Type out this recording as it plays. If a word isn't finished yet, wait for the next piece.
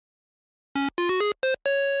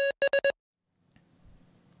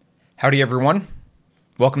Howdy, everyone.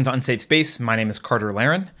 Welcome to Unsafe Space. My name is Carter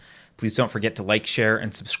Laren. Please don't forget to like, share,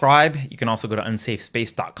 and subscribe. You can also go to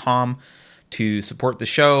unsafespace.com to support the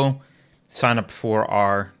show, sign up for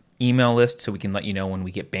our email list so we can let you know when we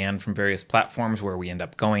get banned from various platforms where we end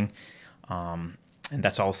up going. And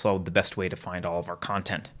that's also the best way to find all of our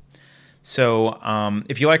content. So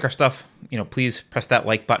if you like our stuff, please press that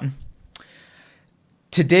like button.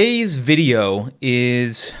 Today's video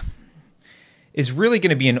is really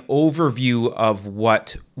going to be an overview of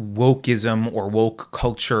what wokeism or woke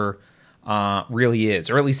culture really is,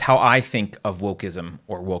 or at least how I think of wokeism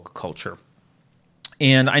or woke culture.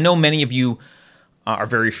 And I know many of you are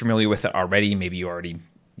very familiar with it already. Maybe you already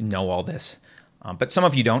know all this, but some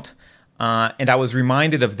of you don't. And I was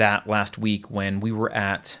reminded of that last week when we were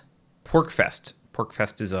at PorcFest.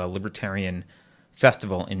 PorcFest is a libertarian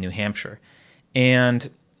festival in New Hampshire. And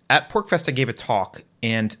at PorcFest, I gave a talk,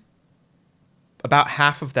 and about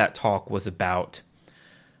half of that talk was about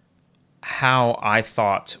how I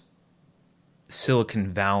thought Silicon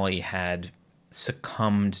Valley had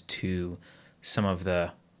succumbed to some of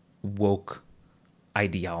the woke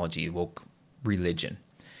ideology, woke religion.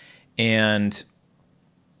 And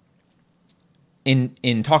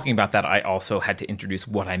in talking about that, I also had to introduce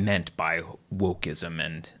what I meant by wokeism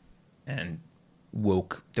and the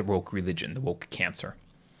woke religion, the woke cancer.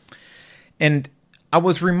 And I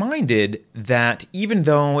was reminded that even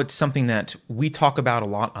though it's something that we talk about a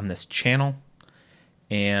lot on this channel,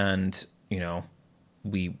 and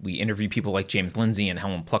we interview people like James Lindsay and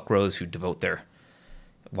Helen Pluckrose who devote their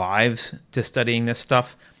lives to studying this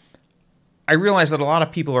stuff, I realize that a lot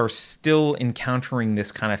of people are still encountering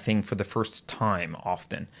this kind of thing for the first time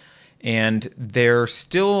often. And they're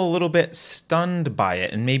still a little bit stunned by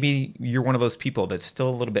it. And maybe you're one of those people that's still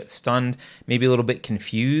a little bit stunned, maybe a little bit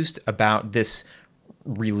confused about this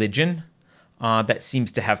religion that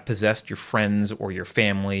seems to have possessed your friends or your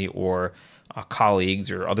family or colleagues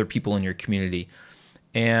or other people in your community.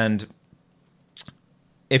 And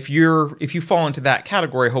if you fall into that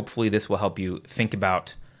category, hopefully this will help you think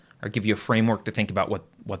about or give you a framework to think about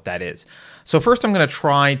what that is. So first I'm going to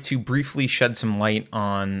try to briefly shed some light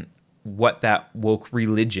on what that woke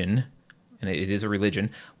religion, and it is a religion,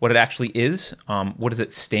 what it actually is, what does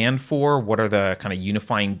it stand for, what are the kind of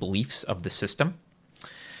unifying beliefs of the system.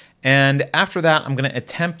 And after that, I'm going to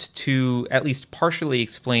attempt to at least partially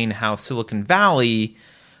explain how Silicon Valley,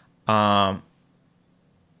 Silicon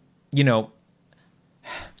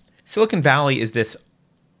Valley is this,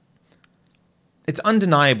 it's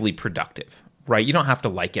undeniably productive, right? You don't have to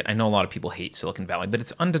like it. I know a lot of people hate Silicon Valley, but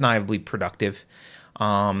it's undeniably productive.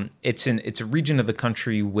 It's a region of the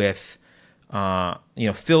country with,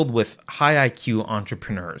 filled with high IQ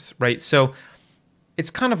entrepreneurs, right? So it's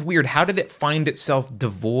kind of weird. How did it find itself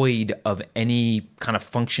devoid of any kind of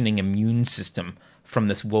functioning immune system from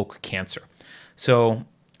this woke cancer? So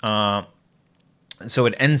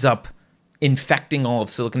it ends up infecting all of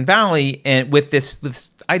Silicon Valley, and with this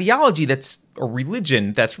ideology that's a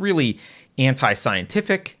religion that's really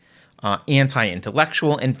anti-scientific,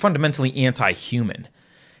 anti-intellectual, and fundamentally anti-human.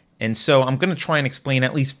 And so I'm going to try and explain,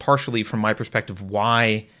 at least partially from my perspective,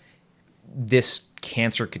 why this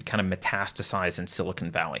cancer could kind of metastasize in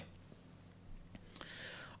Silicon Valley.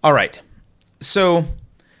 All right. So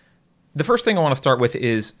the first thing I want to start with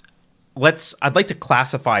is I'd like to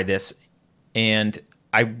classify this, and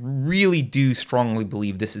I really do strongly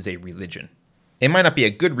believe this is a religion. It might not be a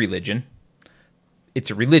good religion.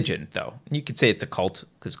 It's a religion, though. You could say it's a cult,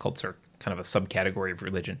 because cults are kind of a subcategory of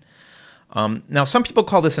religion. Now, some people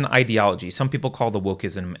call this an ideology. Some people call the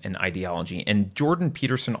wokeism an ideology. And Jordan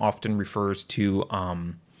Peterson often refers to a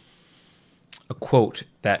quote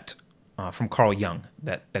that from Carl Jung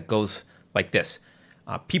that goes like this.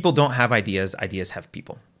 People don't have ideas. Ideas have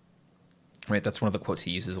people. Right? That's one of the quotes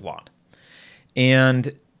he uses a lot.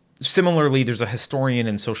 And similarly, there's a historian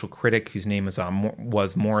and social critic whose name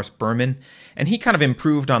was Morris Berman. And he kind of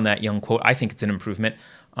improved on that Jung quote. I think it's an improvement.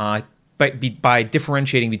 But by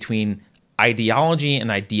differentiating between ideology and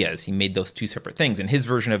ideas. He made those two separate things. And his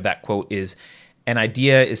version of that quote is, an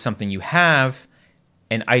idea is something you have,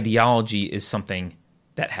 and ideology is something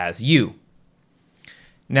that has you.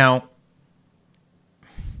 Now,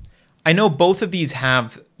 I know both of these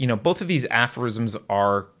aphorisms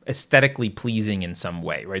are aesthetically pleasing in some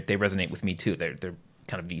way, right? They resonate with me too. They're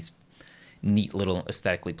kind of these neat little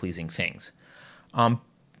aesthetically pleasing things.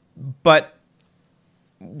 But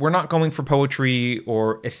we're not going for poetry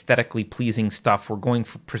or aesthetically pleasing stuff. We're going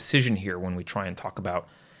for precision here when we try and talk about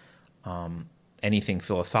anything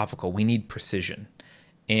philosophical. We need precision.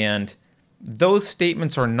 And those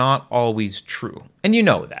statements are not always true. And you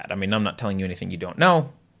know that. I mean, I'm not telling you anything you don't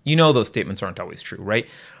know. You know those statements aren't always true, right?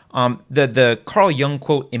 The Carl Jung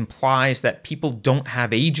quote implies that people don't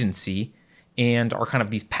have agency and are kind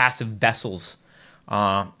of these passive vessels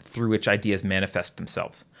through which ideas manifest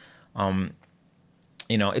themselves.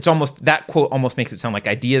 It's almost, that quote almost makes it sound like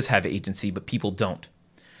ideas have agency, but people don't.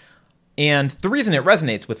 And the reason it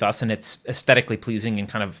resonates with us and it's aesthetically pleasing and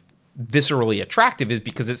kind of viscerally attractive is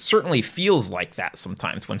because it certainly feels like that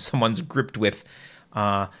sometimes when someone's gripped with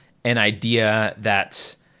an idea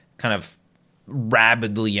that's kind of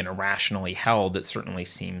rabidly and irrationally held. It certainly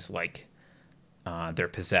seems like they're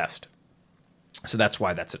possessed. So that's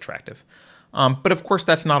why that's attractive. But of course,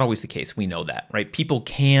 that's not always the case. We know that, right? People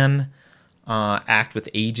can act with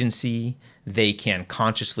agency. They can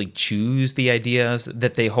consciously choose the ideas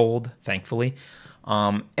that they hold, thankfully.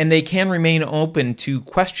 And they can remain open to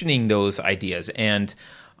questioning those ideas and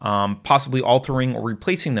possibly altering or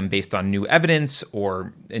replacing them based on new evidence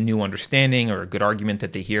or a new understanding or a good argument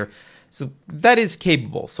that they hear. So that is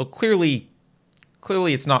capable. So clearly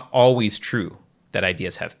it's not always true that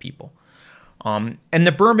ideas have people. And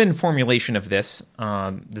the Berman formulation of this,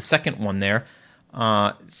 the second one there,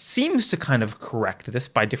 seems to kind of correct this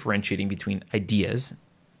by differentiating between ideas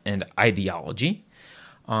and ideology.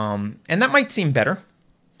 And that might seem better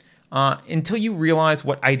until you realize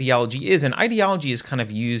what ideology is. And ideology is kind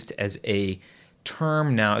of used as a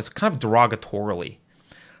term now, it's kind of derogatorily.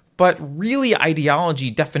 But really,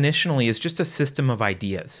 ideology definitionally is just a system of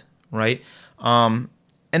ideas, right? And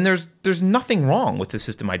there's nothing wrong with the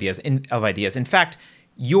system of ideas. In fact,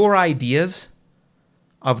 your ideas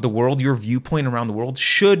of the world, your viewpoint around the world,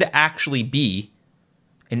 should actually be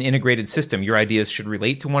an integrated system. Your ideas should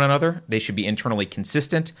relate to one another. They should be internally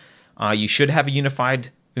consistent. You should have a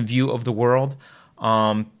unified view of the world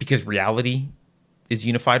because reality is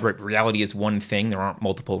unified, right? Reality is one thing. There aren't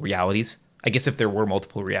multiple realities. I guess if there were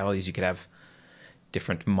multiple realities, you could have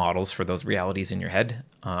different models for those realities in your head.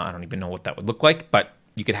 I don't even know what that would look like, but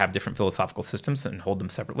you could have different philosophical systems and hold them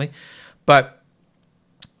separately. But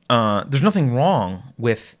there's nothing wrong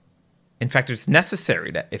with, in fact, it's necessary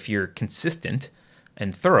that if you're consistent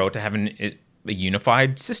and thorough to have a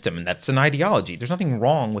unified system, and that's an ideology. There's nothing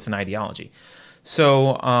wrong with an ideology.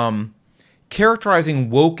 So characterizing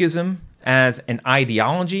wokeism as an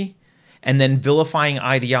ideology and then vilifying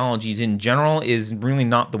ideologies in general is really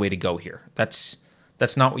not the way to go here. That's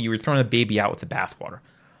not what you were throwing the baby out with the bathwater.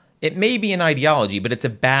 It may be an ideology, but it's a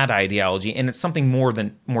bad ideology, and it's something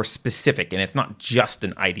more specific, and it's not just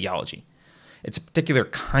an ideology. It's a particular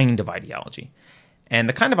kind of ideology. And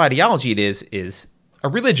the kind of ideology it is a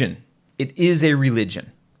religion. It is a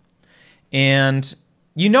religion. And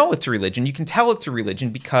you know it's a religion. You can tell it's a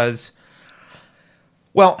religion because,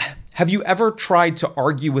 well, have you ever tried to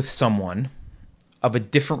argue with someone of a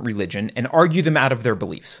different religion and argue them out of their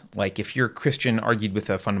beliefs? Like if you're Christian, argued with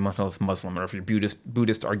a fundamentalist Muslim, or if you're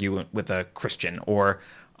Buddhist, argue with a Christian, or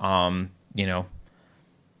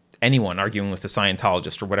anyone arguing with a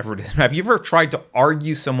Scientologist or whatever it is. Have you ever tried to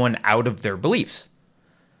argue someone out of their beliefs?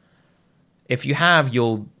 If you have,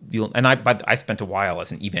 you'll and I spent a while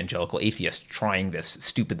as an evangelical atheist trying this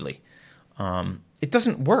stupidly. It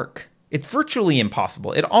doesn't work. It's virtually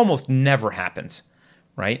impossible. It almost never happens,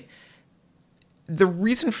 right? The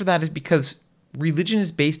reason for that is because religion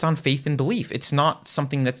is based on faith and belief. It's not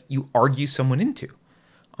something that you argue someone into.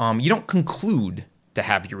 You don't conclude to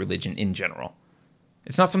have your religion in general.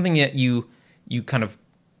 It's not something that you kind of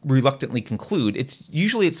reluctantly conclude. It's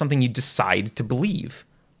something you decide to believe,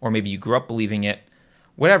 or maybe you grew up believing it,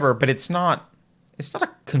 whatever. But it's not a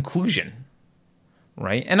conclusion,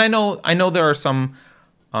 right? And I know there are some,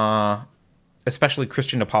 especially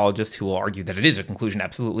Christian apologists, who will argue that it is a conclusion,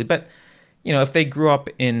 absolutely. But if they grew up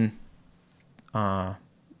in,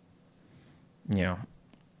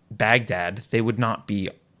 Baghdad, they would not be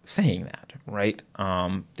saying that, right?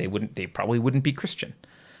 They probably wouldn't be Christian.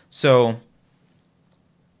 So,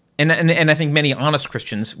 and I think many honest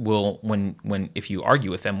Christians will, when if you argue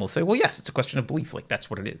with them, will say, well, yes, it's a question of belief. Like that's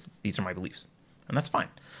what it is. These are my beliefs, and that's fine.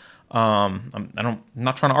 I'm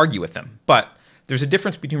not trying to argue with them, but there's a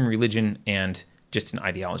difference between religion and just an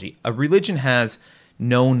ideology. A religion has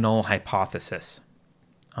no null hypothesis.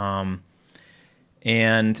 And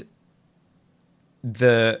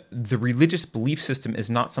the religious belief system is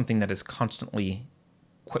not something that is constantly,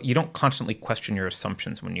 you don't constantly question your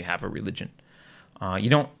assumptions when you have a religion.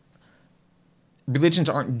 Religions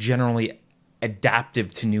aren't generally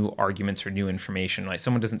adaptive to new arguments or new information. Like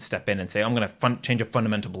someone doesn't step in and say, I'm going to change a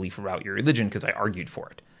fundamental belief about your religion because I argued for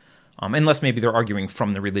it. Unless maybe they're arguing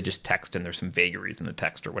from the religious text and there's some vagaries in the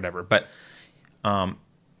text or whatever. But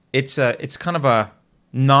it's kind of a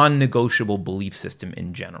non-negotiable belief system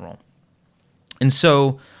in general. And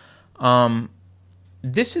so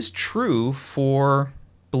this is true for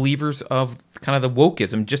believers of kind of the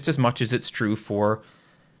wokeism just as much as it's true for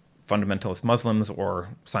fundamentalist Muslims or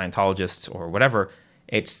Scientologists or whatever.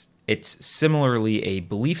 It's similarly a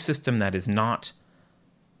belief system that is not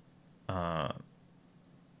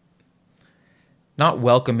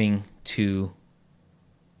welcoming to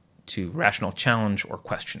rational challenge or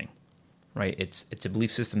questioning, right? It's a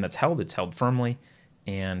belief system that's held firmly,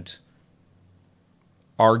 and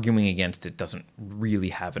arguing against it doesn't really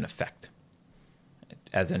have an effect,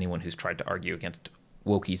 as anyone who's tried to argue against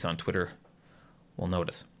wokies on Twitter will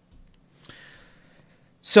notice.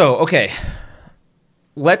 So, okay,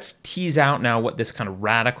 let's tease out now what this kind of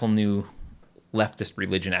radical new leftist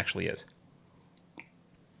religion actually is.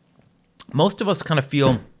 Most of us kind of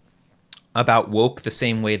feel about woke the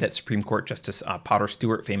same way that Supreme Court Justice Potter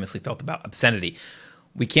Stewart famously felt about obscenity.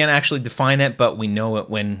 We can't actually define it, but we know it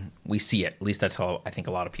when we see it. At least that's how I think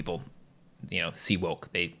a lot of people, see woke.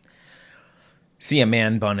 They see a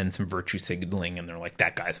man bun and some virtue signaling, and they're like,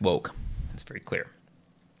 that guy's woke. It's very clear.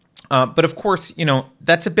 But of course,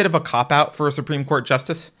 that's a bit of a cop-out for a Supreme Court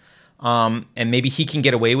justice, and maybe he can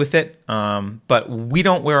get away with it, but we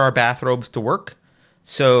don't wear our bathrobes to work,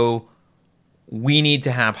 so we need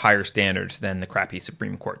to have higher standards than the crappy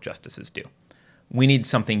Supreme Court justices do. We need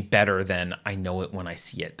something better than I know it when I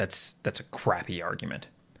see it. That's a crappy argument.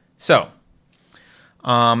 So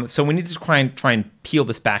we need to try and peel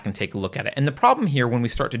this back and take a look at it. And the problem here when we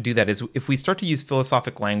start to do that is if we start to use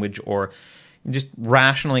philosophic language or just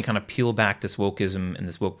rationally kind of peel back this wokeism and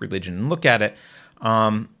this woke religion and look at it,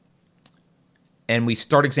 and we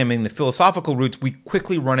start examining the philosophical roots, we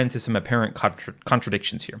quickly run into some apparent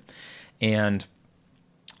contradictions here. And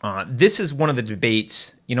this is one of the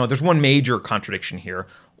debates, there's one major contradiction here,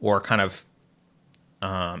 or kind of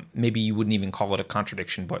maybe you wouldn't even call it a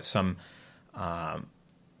contradiction, but some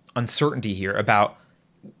uncertainty here about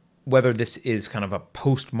whether this is kind of a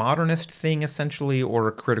postmodernist thing, essentially, or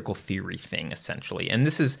a critical theory thing, essentially. And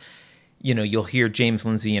this is, you'll hear James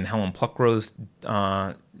Lindsay and Helen Pluckrose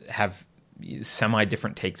have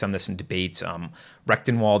semi-different takes on this in debates.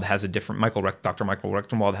 Rechtenwald has a different, Dr. Michael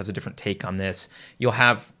Rechtenwald has a different take on this. You'll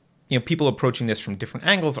have, people approaching this from different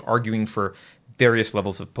angles, arguing for various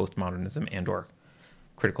levels of postmodernism and or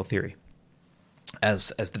critical theory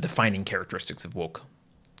as the defining characteristics of woke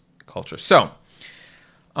culture. So,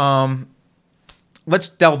 let's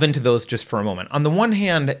delve into those just for a moment. On the one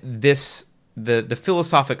hand, the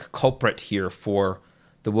philosophic culprit here for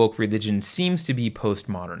the woke religion seems to be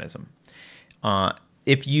postmodernism.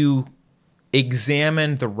 If you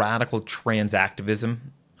examine the radical transactivism,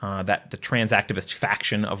 that the transactivist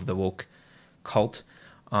faction of the woke cult,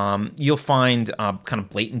 you'll find kind of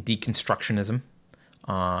blatant deconstructionism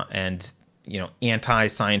and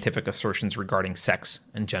anti-scientific assertions regarding sex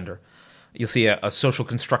and gender. You'll see a social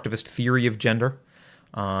constructivist theory of gender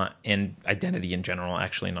and identity in general,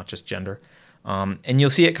 actually, not just gender. And you'll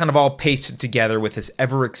see it kind of all pasted together with this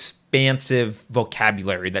ever-expansive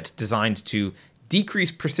vocabulary that's designed to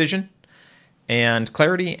decrease precision and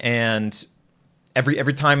clarity. And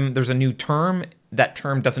every time there's a new term, that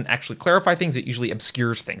term doesn't actually clarify things. It usually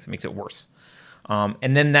obscures things. It makes it worse.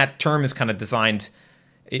 And then that term is kind of designed,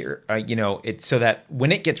 it's so that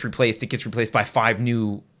when it gets replaced by 5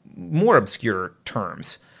 new, more obscure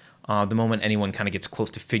terms the moment anyone kind of gets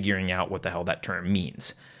close to figuring out what the hell that term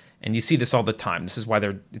means. And you see this all the time. This is why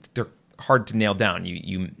they're hard to nail down.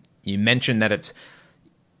 You mention that it's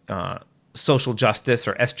social justice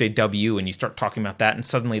or SJW, and you start talking about that, and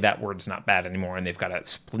suddenly that word's not bad anymore, and they've got to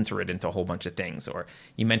splinter it into a whole bunch of things. Or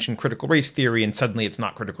you mention critical race theory, and suddenly it's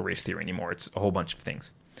not critical race theory anymore. It's a whole bunch of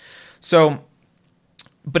things. So,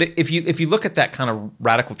 but if you look at that kind of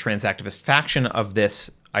radical transactivist faction of this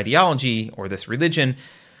ideology or this religion,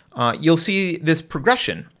 you'll see this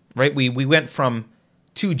progression, right? We went from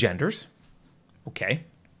 2 genders. Okay.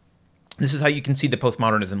 This is how you can see the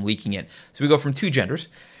postmodernism leaking in. So we go from 2 genders,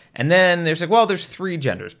 and then there's there's 3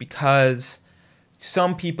 genders because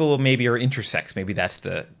some people maybe are intersex. Maybe that's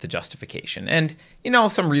the justification. And,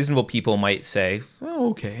 some reasonable people might say, well,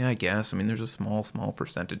 okay, I guess. I mean, there's a small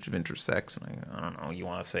percentage of intersex. And I don't know, you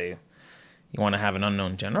want to have an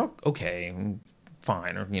unknown gender? Okay,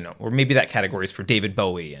 fine. Or maybe that category is for David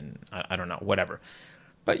Bowie and I don't know, whatever.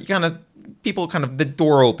 But the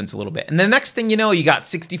door opens a little bit. And the next thing you know, you got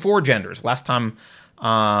 64 genders. Last time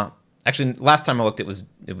I looked, it was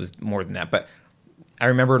more than that. But I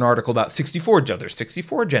remember an article about 64 genders. There's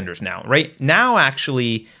 64 genders now, right? Now,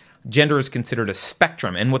 actually, gender is considered a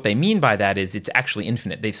spectrum. And what they mean by that is it's actually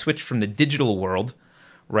infinite. They switched from the digital world,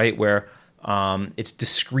 right, where it's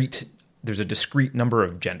discrete there's a discrete number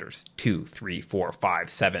of genders, 2, 3, 4, 5,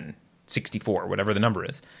 7, 64, whatever the number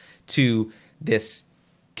is, to this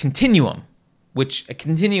continuum, which a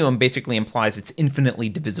continuum basically implies it's infinitely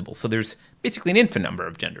divisible. So there's basically an infinite number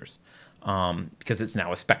of genders because it's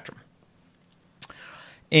now a spectrum.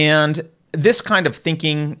 And this kind of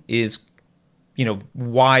thinking is,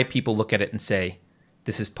 why people look at it and say,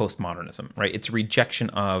 this is postmodernism, right? It's a rejection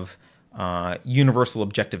of universal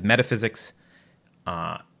objective metaphysics.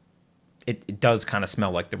 It does kind of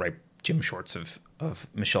smell like the right gym shorts of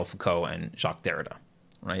Michel Foucault and Jacques Derrida,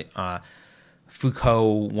 right?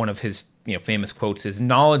 Foucault, one of his famous quotes is,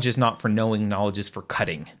 "Knowledge is not for knowing, knowledge is for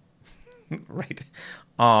cutting," right?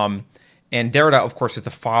 And Derrida, of course, is the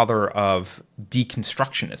father of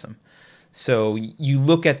deconstructionism. So you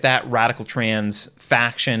look at that radical trans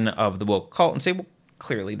faction of the woke cult and say, well,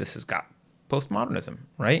 clearly this has got postmodernism,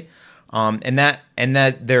 right? And that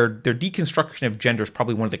their deconstruction of gender is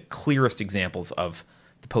probably one of the clearest examples of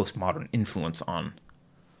the postmodern influence on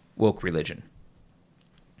woke religion.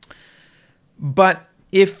 But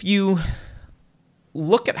if you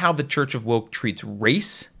look at how the Church of Woke treats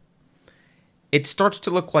race, it starts to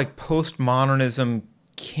look like postmodernism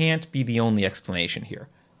can't be the only explanation here.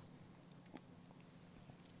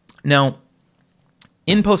 Now,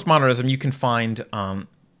 in postmodernism, you can find a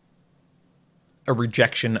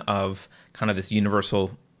rejection of kind of this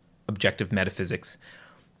universal objective metaphysics.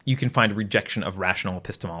 You can find a rejection of rational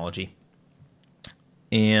epistemology.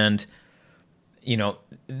 And,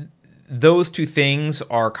 those two things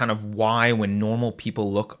are kind of why when normal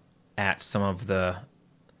people look at some of the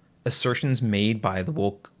assertions made by the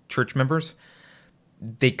woke church members,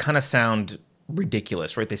 they kind of sound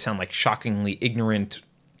ridiculous, right? They sound like shockingly ignorant,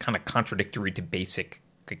 kind of contradictory to basic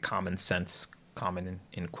common sense, common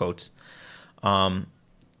in quotes. And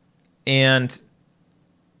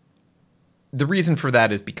the reason for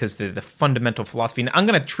that is because the fundamental philosophy, and I'm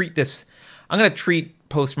going to treat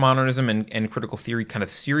postmodernism and critical theory kind of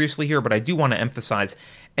seriously here, but I do want to emphasize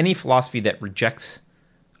any philosophy that rejects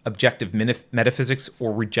objective metaphysics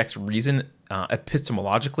or rejects reason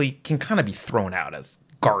epistemologically can kind of be thrown out as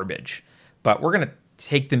garbage. But we're going to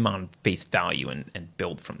take them on face value and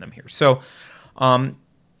build from them here. So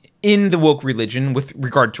in the woke religion, with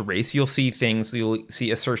regard to race, you'll see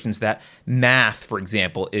assertions that math, for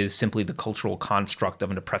example, is simply the cultural construct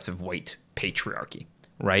of an oppressive white patriarchy,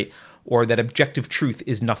 right? Or that objective truth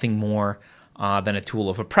is nothing more than a tool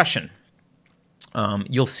of oppression.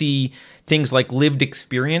 You'll see things like lived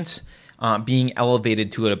experience being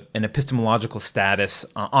elevated to an epistemological status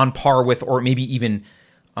on par with, or maybe even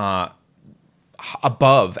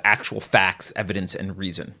above, actual facts, evidence, and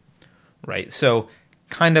reason, right? So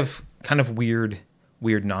kind of weird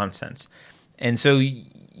nonsense. And so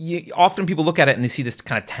often people look at it and they see this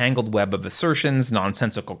kind of tangled web of assertions,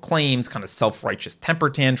 nonsensical claims, kind of self-righteous temper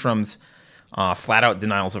tantrums, flat-out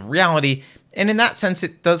denials of reality. And in that sense,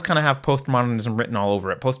 it does kind of have postmodernism written all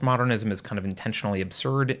over it. Postmodernism is kind of intentionally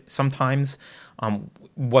absurd sometimes.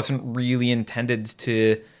 Wasn't really intended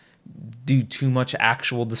to do too much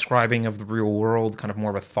actual describing of the real world, kind of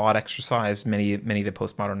more of a thought exercise. Many of the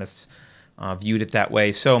postmodernists viewed it that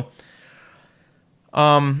way. So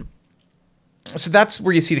that's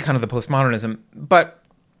where you see the kind of the postmodernism. But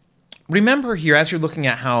remember here, as you're looking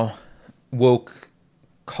at how woke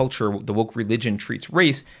culture, the woke religion treats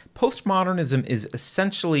race, postmodernism is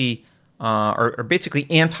essentially, or basically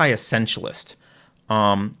anti-essentialist.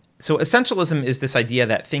 So essentialism is this idea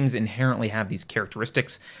that things inherently have these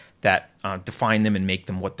characteristics that define them and make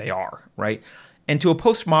them what they are, right? And to a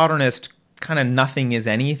postmodernist, kind of nothing is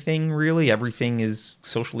anything, really. Everything is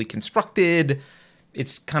socially constructed.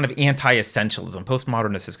 It's kind of anti-essentialism.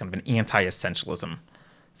 Postmodernist is kind of an anti-essentialism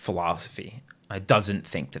philosophy. It doesn't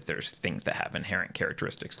think that there's things that have inherent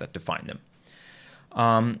characteristics that define them.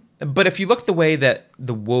 But if you look the way that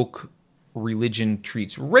the woke religion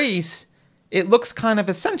treats race, it looks kind of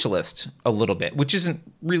essentialist a little bit, which isn't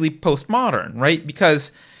really postmodern, right?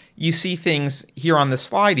 Because you see things here on this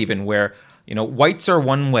slide even where, whites are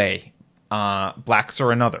one way, blacks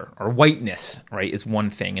are another, or whiteness, right, is one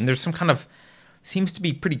thing. And there's some kind of, seems to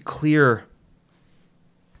be pretty clear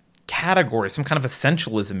category, some kind of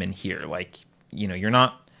essentialism in here. Like, you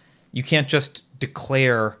can't just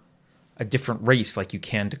declare a different race like you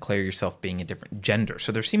can declare yourself being a different gender.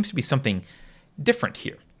 So there seems to be something different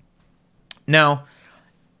here. Now,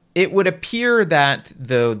 it would appear that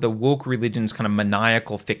the woke religion's kind of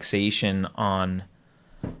maniacal fixation on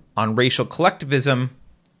racial collectivism,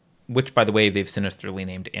 which, by the way, they've sinisterly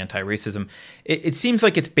named anti-racism, it seems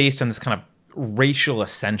like it's based on this kind of racial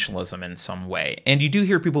essentialism in some way. And you do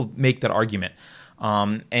hear people make that argument.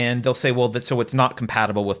 And they'll say, well, so it's not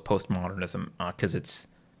compatible with postmodernism because it's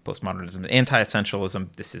postmodernism,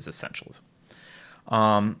 anti-essentialism. This is essentialism.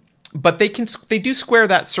 But they do square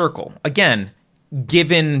that circle again,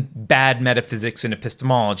 given bad metaphysics and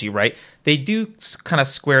epistemology, right? They do kind of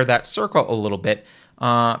square that circle a little bit,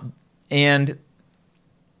 and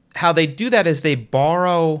how they do that is they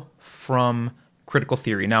borrow from critical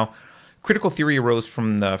theory. Now, critical theory arose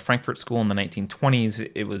from the Frankfurt School in the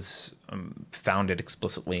 1920s. It was founded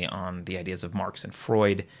explicitly on the ideas of Marx and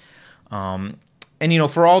Freud. And,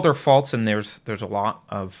 for all their faults, and there's a lot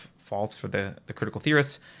of faults for the critical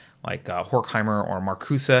theorists, like Horkheimer or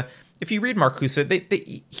Marcuse. If you read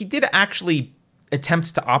Marcuse, he did actually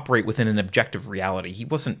attempts to operate within an objective reality. He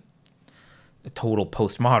wasn't a total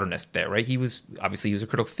postmodernist there, right? He was a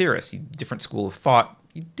critical theorist, different school of thought.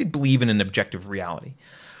 He did believe in an objective reality.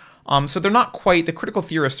 So they're not quite, the critical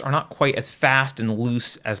theorists are not quite as fast and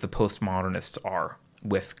loose as the postmodernists are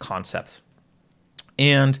with concepts.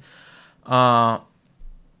 And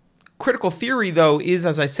critical theory, though, is,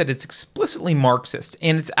 as I said, it's explicitly Marxist,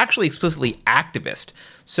 and it's actually explicitly activist.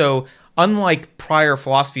 So unlike prior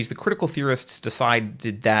philosophies, the critical theorists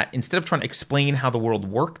decided that instead of trying to explain how the world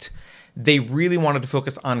worked, they really wanted to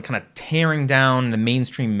focus on kind of tearing down the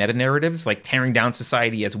mainstream meta-narratives, like tearing down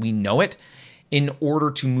society as we know it, in order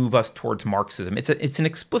to move us towards Marxism. It's an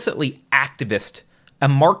explicitly activist, a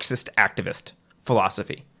Marxist activist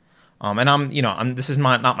philosophy. And this is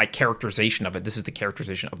not my characterization of it. This is the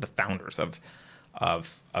characterization of the founders of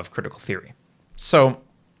critical theory. So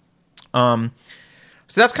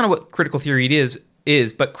that's kind of what critical theory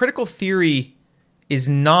is. But critical theory is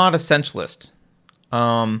not essentialist.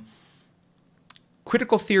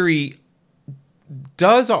 Critical theory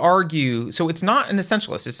does argue, so it's not an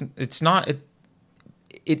essentialist. It's not.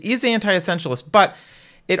 It is anti-essentialist, but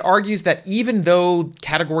it argues that even though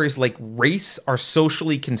categories like race are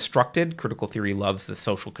socially constructed, critical theory loves the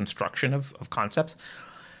social construction of concepts,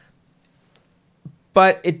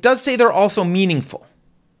 but it does say they're also meaningful,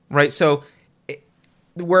 right? So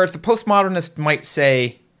whereas the postmodernist might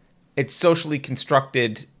say it's socially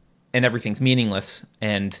constructed and everything's meaningless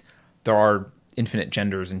and there are infinite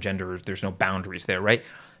genders and there's no boundaries there, right?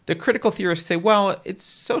 The critical theorists say, well, it's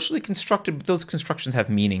socially constructed, but those constructions have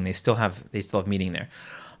meaning. They still have meaning there.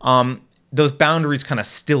 Those boundaries kind of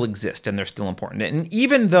still exist, and they're still important. And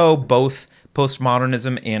even though both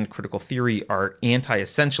postmodernism and critical theory are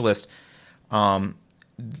anti-essentialist,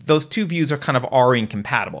 those two views are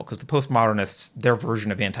incompatible, because the postmodernists, their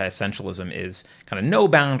version of anti-essentialism is kind of no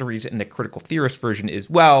boundaries, and the critical theorist version is,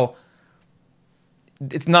 well,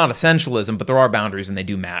 it's not essentialism, but there are boundaries and they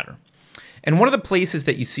do matter. And one of the places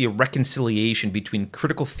that you see a reconciliation between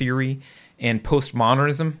critical theory and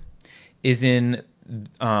postmodernism is in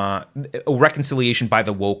a reconciliation by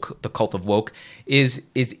the cult of woke, is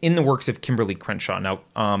in the works of Kimberly Crenshaw.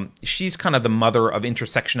 Now, she's kind of the mother of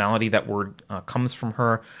intersectionality. That word comes from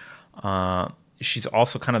her. She's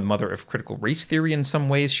also kind of the mother of critical race theory in some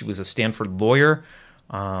ways. She was a Stanford lawyer.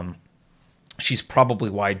 She's probably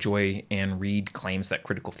why Joy Ann Reid claims that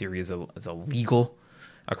critical theory is a legal.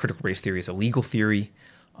 Critical race theory is a legal theory,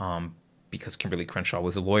 because Kimberly Crenshaw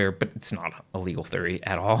was a lawyer, but it's not a legal theory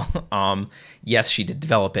at all. Yes, she did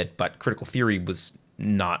develop it, but critical theory was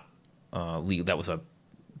not legal. That was a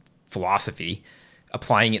philosophy.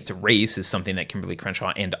 Applying it to race is something that Kimberly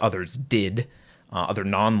Crenshaw and others did, other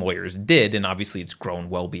non-lawyers did, and obviously it's grown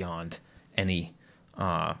well beyond any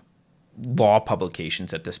law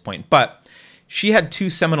publications at this point. But she had two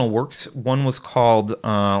seminal works. One was called,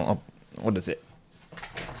 what is it?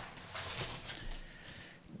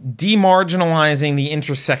 Demarginalizing the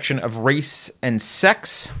Intersection of Race and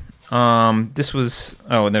Sex. This was,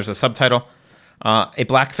 and there's a subtitle, A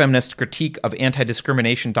Black Feminist Critique of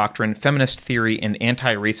Anti-Discrimination Doctrine, Feminist Theory, and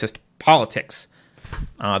Anti-Racist Politics.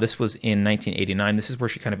 This was in 1989. This is where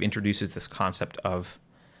she kind of introduces this concept of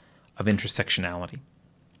intersectionality.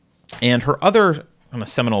 And her other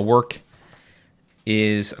seminal work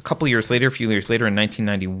is a few years later, in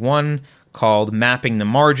 1991, called Mapping the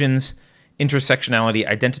Margins, Intersectionality,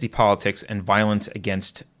 Identity Politics, and Violence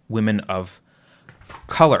Against Women of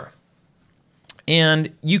Color.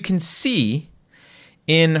 And you can see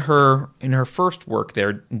in her first work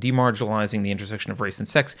there, Demarginalizing the Intersection of Race and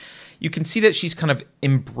Sex, you can see that she's kind of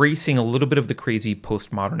embracing a little bit of the crazy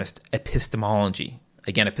postmodernist epistemology.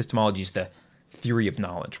 Again, epistemology is the theory of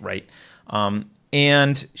knowledge, right?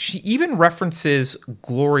 And she even references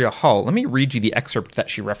Gloria Hull. Let me read you the excerpt that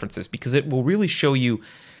she references, because it will really show you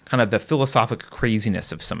kind of the philosophic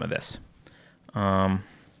craziness of some of this.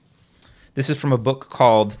 This is from a book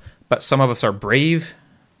called But Some of Us Are Brave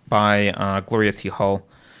by Gloria T. Hull.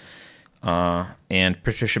 and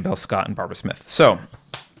Patricia Bell Scott and Barbara Smith. So,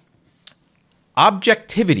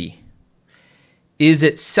 objectivity is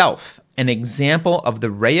itself an example of the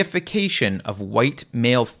reification of white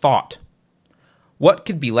male thought. What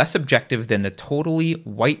could be less objective than the totally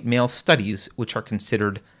white male studies which are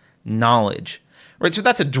considered knowledge? Right, so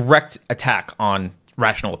that's a direct attack on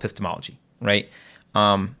rational epistemology, right?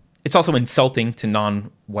 It's also insulting to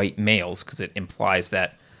non-white males because it implies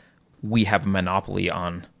that we have a monopoly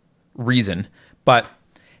on reason. But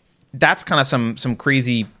that's kind of some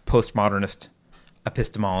crazy postmodernist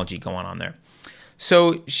epistemology going on there.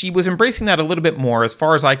 So she was embracing that a little bit more, as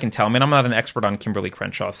far as I can tell. I mean, I'm not an expert on Kimberly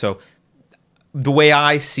Crenshaw, so the way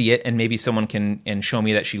I see it, and maybe someone can show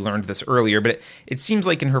me that she learned this earlier, but it seems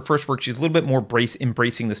like in her first work, she's a little bit more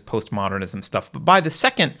embracing this postmodernism stuff. But by the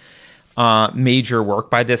second major work,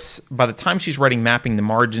 by the time she's writing Mapping the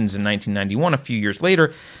Margins in 1991, a few years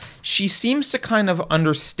later, she seems to kind of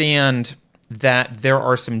understand that there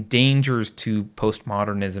are some dangers to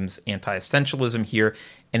postmodernism's anti-essentialism here,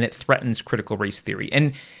 and it threatens critical race theory.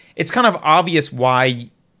 And it's kind of obvious why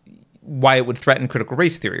it would threaten critical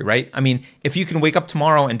race theory, right? I mean, if you can wake up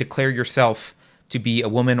tomorrow and declare yourself to be a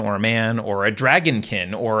woman or a man or a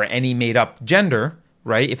dragonkin or any made-up gender,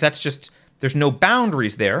 right? If that's just, there's no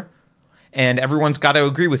boundaries there, and everyone's got to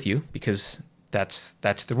agree with you because that's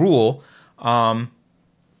the rule, why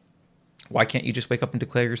can't you just wake up and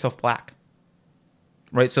declare yourself black?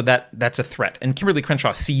 Right? So that's a threat. And Kimberly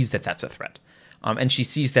Crenshaw sees that that's a threat. And she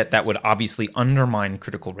sees that would obviously undermine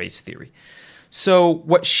critical race theory. So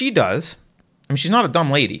what she does, I mean, she's not a dumb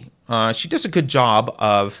lady. She does a good job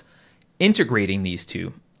of integrating these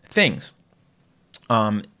two things.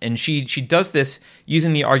 And she does this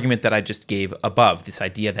using the argument that I just gave above, this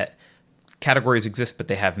idea that categories exist, but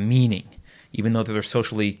they have meaning. Even though they're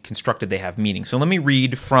socially constructed, they have meaning. So let me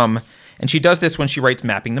read from, and she does this when she writes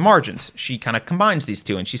Mapping the Margins. She kind of combines these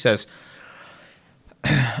two, and she says,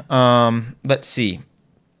 let's see.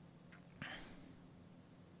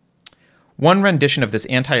 One rendition of this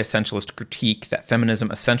anti-essentialist critique that feminism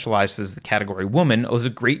essentializes the category woman owes a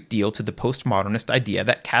great deal to the postmodernist idea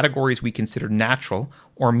that categories we consider natural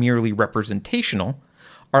or merely representational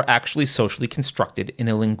are actually socially constructed in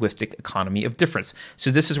a linguistic economy of difference.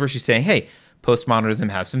 So this is where she's saying, hey, postmodernism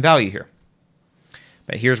has some value here.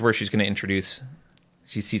 But here's where she's going to introduce,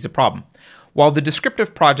 she sees a problem. While the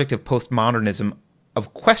descriptive project of postmodernism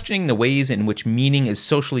of questioning the ways in which meaning is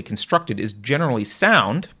socially constructed is generally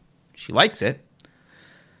sound, she likes it,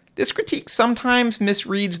 this critique sometimes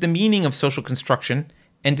misreads the meaning of social construction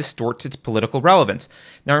and distorts its political relevance.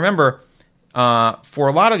 Now remember, for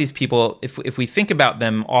a lot of these people, if we think about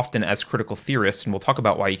them often as critical theorists, and we'll talk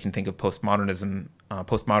about why you can think of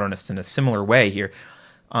postmodernists in a similar way here,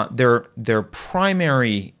 their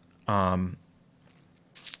primary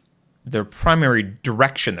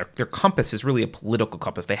direction, their compass is really a political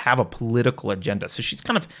compass. They have a political agenda. So she's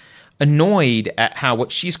kind of annoyed at how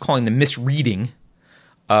what she's calling the misreading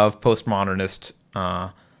of postmodernist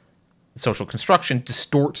social construction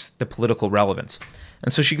distorts the political relevance.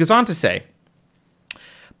 And so she goes on to say,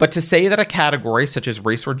 but to say that a category such as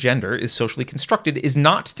race or gender is socially constructed is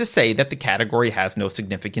not to say that the category has no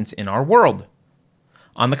significance in our world.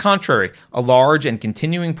 On the contrary, a large and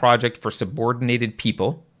continuing project for subordinated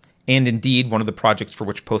people, and indeed one of the projects for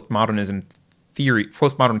which postmodern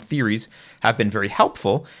theories have been very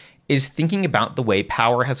helpful, is thinking about the way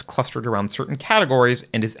power has clustered around certain categories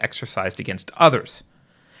and is exercised against others.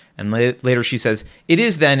 And later she says, it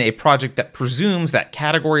is then a project that presumes that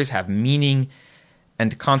categories have meaning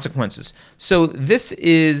and consequences. So this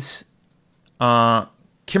is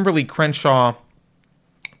Kimberly Crenshaw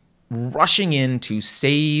rushing in to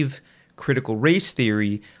save critical race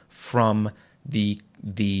theory from the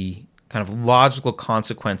kind of logical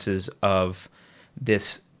consequences of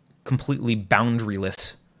this completely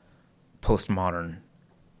boundaryless postmodern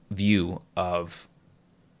view of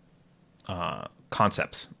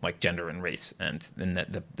concepts like gender and race, and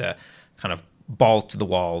the kind of balls to the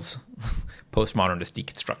walls postmodernist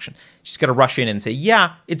deconstruction. She's got to rush in and say,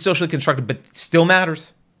 yeah, it's socially constructed, but it still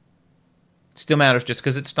matters. It still matters just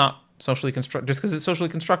because it's not socially constructed. Just because it's socially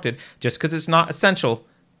constructed, just because it's not essential,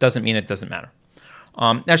 doesn't mean it doesn't matter.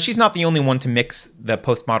 Now, she's not the only one to mix the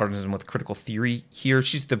postmodernism with critical theory here.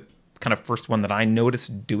 She's the kind of first one that I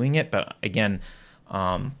noticed doing it, but again,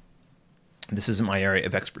 this isn't my area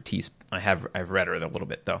of expertise. I've read her a little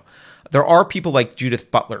bit, though. There are people like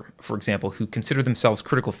Judith Butler, for example, who consider themselves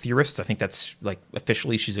critical theorists. I think that's, like,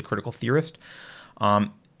 officially she's a critical theorist.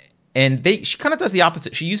 And she kind of does the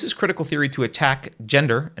opposite. She uses critical theory to attack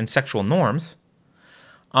gender and sexual norms,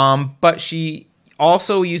 but she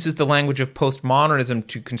also uses the language of postmodernism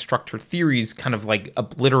to construct her theories, kind of like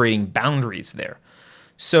obliterating boundaries there.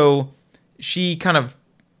 So she kind of,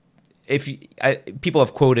 people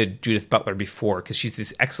have quoted Judith Butler before because she's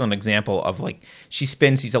this excellent example of like she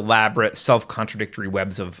spins these elaborate self-contradictory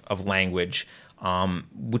webs of language,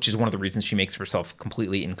 which is one of the reasons she makes herself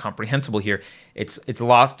completely incomprehensible here. It's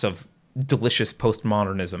lots of delicious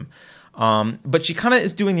postmodernism. But she kind of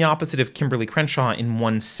is doing the opposite of Kimberly Crenshaw in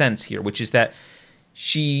one sense here, which is that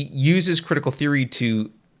she uses critical theory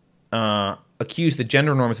to accuse the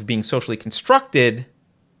gender norms of being socially constructed,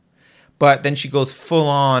 but then she goes full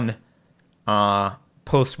on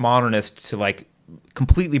postmodernist to like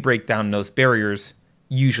completely break down those barriers,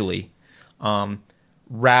 usually,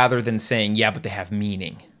 rather than saying, yeah, but they have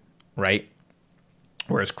meaning, right?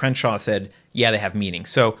 Whereas Crenshaw said, yeah, they have meaning.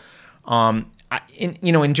 So,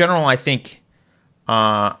 in general, I think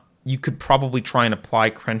you could probably try and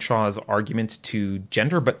apply Crenshaw's arguments to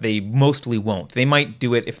gender, but they mostly won't. They might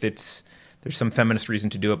do it if there's some feminist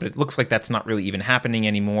reason to do it, but it looks like that's not really even happening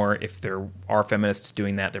anymore. If there are feminists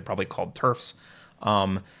doing that, they're probably called TERFs.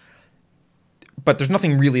 But there's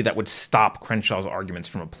nothing really that would stop Crenshaw's arguments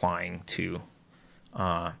from applying to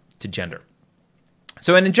gender.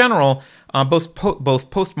 So, and in general, both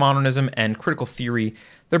postmodernism and critical theory,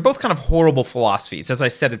 they're both kind of horrible philosophies. As I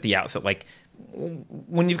said at the outset, like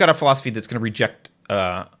when you've got a philosophy that's going to reject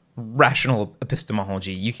rational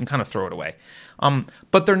epistemology, you can kind of throw it away.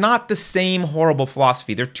 But they're not the same horrible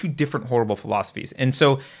philosophy. They're two different horrible philosophies. And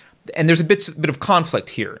there's a bit of conflict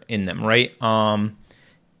here in them, right?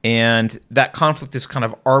 And that conflict is kind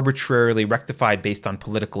of arbitrarily rectified based on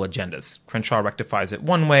political agendas. Crenshaw rectifies it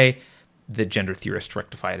one way, the gender theorists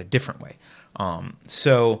rectify it a different way.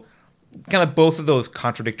 So kind of both of those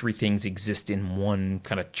contradictory things exist in one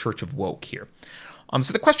kind of church of woke here.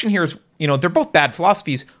 So the question here is, they're both bad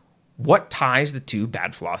philosophies. What ties the two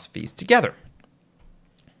bad philosophies together?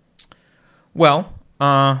 Well,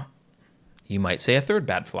 you might say a third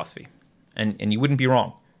bad philosophy, and you wouldn't be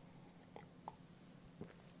wrong.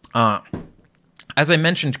 As I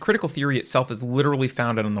mentioned, critical theory itself is literally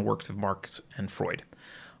founded on the works of Marx and Freud.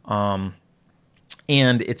 And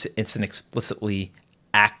it's an explicitly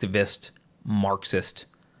activist, Marxist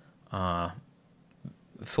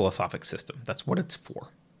philosophic system. That's what it's for.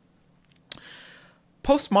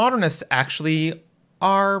 Postmodernists actually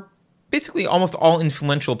are basically almost all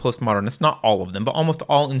influential postmodernists, not all of them, but almost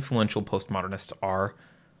all influential postmodernists are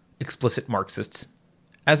explicit Marxists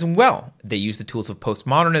as well. They use the tools of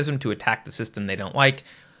postmodernism to attack the system they don't like,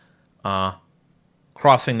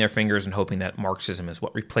 crossing their fingers and hoping that Marxism is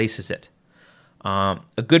what replaces it. A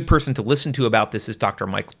good person to listen to about this is Dr.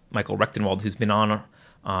 Michael Rechtenwald, who's been on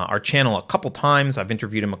our channel a couple times. I've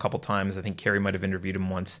interviewed him a couple times. I think Carrie might have interviewed him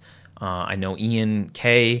once. I know Ian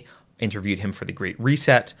Kay interviewed him for The Great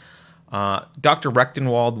Reset. Dr.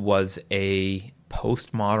 Rechtenwald was a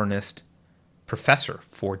postmodernist professor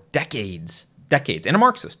for decades, and a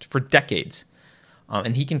Marxist for decades.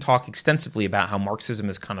 And he can talk extensively about how Marxism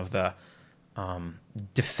is kind of the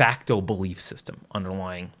de facto belief system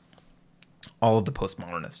underlying all of the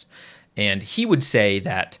postmodernists. And he would say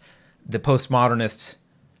that the postmodernists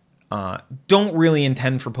don't really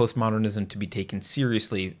intend for postmodernism to be taken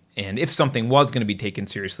seriously, and if something was going to be taken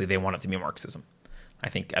seriously, they want it to be Marxism. I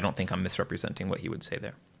don't think I'm misrepresenting what he would say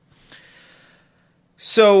there.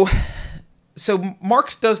 So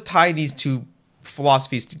Marx does tie these two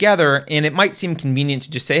philosophies together, and it might seem convenient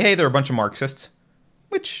to just say, hey, they're a bunch of Marxists,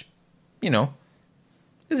 which,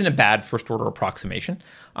 isn't a bad first-order approximation,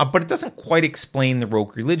 but it doesn't quite explain the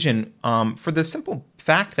rogue religion for the simple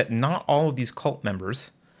fact that not all of these cult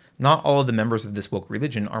members, not all of the members of this woke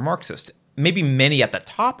religion are Marxist. Maybe many at the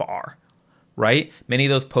top are, right? Many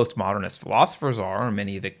of those postmodernist philosophers are, or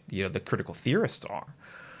many of the critical theorists are.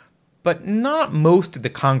 But not most of the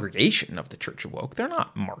congregation of the Church of Woke. They're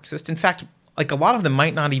not Marxist. In fact, like a lot of them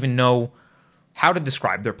might not even know how to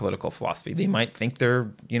describe their political philosophy. They might think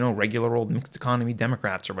they're, regular old mixed economy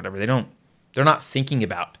Democrats or whatever. They're not thinking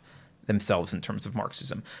about themselves in terms of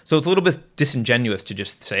Marxism. So it's a little bit disingenuous to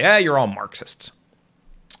just say, you're all Marxists.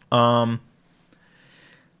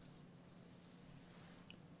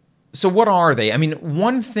 So what are they? I mean,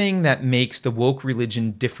 one thing that makes the woke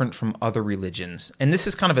religion different from other religions, and this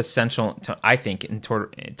is kind of essential to, I think,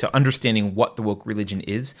 to understanding what the woke religion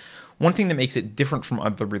is. One thing that makes it different from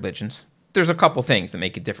other religions, there's a couple things that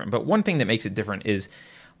make it different, but one thing that makes it different is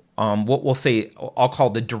what we'll say, I'll call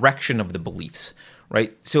the direction of the beliefs,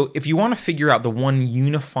 right? So if you want to figure out the one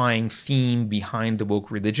unifying theme behind the woke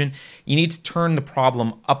religion, you need to turn the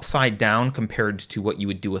problem upside down compared to what you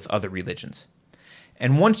would do with other religions.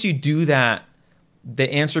 And once you do that,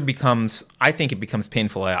 the answer becomes, I think it becomes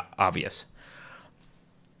painfully obvious.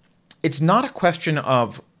 It's not a question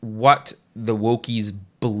of what the wokies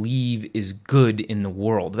believe is good in the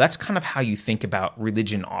world. That's kind of how you think about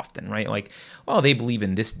religion often, right? Like, oh, they believe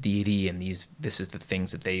in this deity and this is the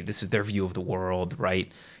things that this is their view of the world,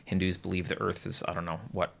 right? Hindus believe the earth is, I don't know,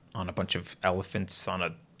 what, on a bunch of elephants on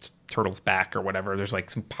a turtle's back or whatever. There's like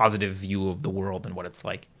some positive view of the world and what it's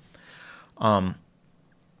like.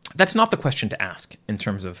 That's not the question to ask in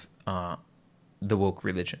terms of the woke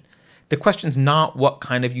religion. The question's not what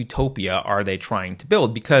kind of utopia are they trying to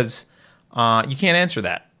build, because you can't answer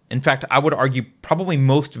that. In fact, I would argue probably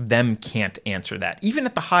most of them can't answer that. Even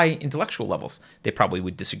at the high intellectual levels, they probably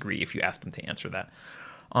would disagree if you asked them to answer that.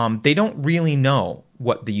 They don't really know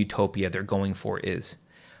what the utopia they're going for is.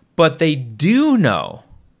 But they do know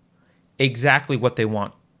exactly what they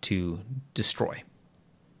want to destroy.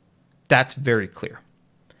 That's very clear.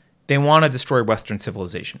 They want to destroy Western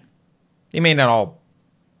civilization. They may not all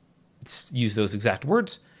use those exact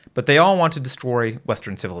words, but they all want to destroy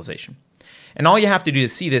Western civilization. And all you have to do to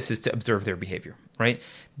see this is to observe their behavior, right?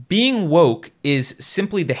 Being woke is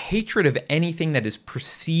simply the hatred of anything that is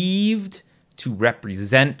perceived to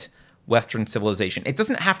represent Western civilization. It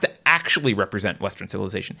doesn't have to actually represent Western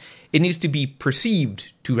civilization. It needs to be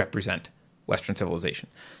perceived to represent Western civilization.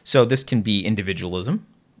 So this can be individualism,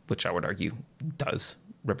 which I would argue does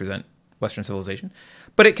represent Western civilization.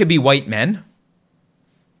 But it could be white men,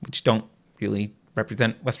 which don't really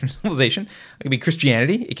represent Western civilization. It could be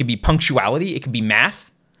Christianity. It could be punctuality. It could be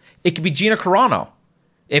math. It could be Gina Carano.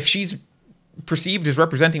 If she's perceived as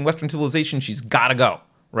representing Western civilization, she's got to go,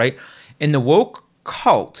 right? In the woke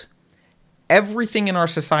cult, everything in our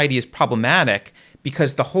society is problematic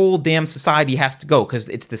because the whole damn society has to go, because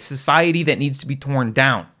it's the society that needs to be torn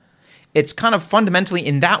down. It's kind of fundamentally,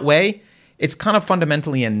 in that way, it's kind of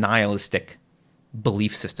fundamentally a nihilistic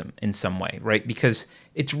belief system in some way, right? Because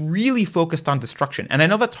it's really focused on destruction. And I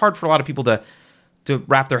know that's hard for a lot of people to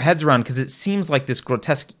wrap their heads around, because it seems like this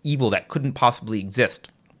grotesque evil that couldn't possibly exist.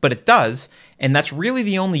 But it does, and that's really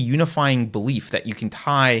the only unifying belief that you can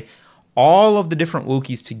tie all of the different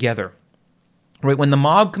wokies together. Right? When the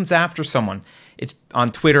mob comes after someone, it's on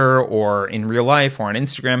Twitter or in real life or on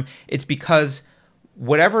Instagram, it's because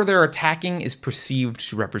whatever they're attacking is perceived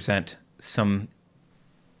to represent some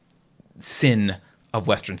sin of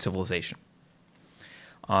Western civilization.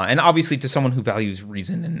 And obviously, to someone who values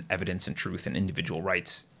reason and evidence and truth and individual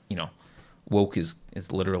rights, woke is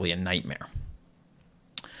literally a nightmare.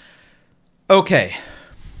 Okay.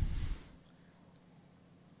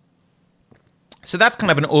 So that's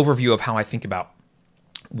kind of an overview of how I think about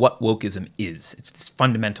what wokeism is. It's this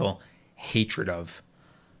fundamental hatred of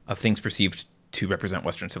things perceived to represent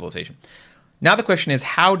Western civilization. Now the question is,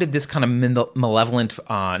 how did this kind of malevolent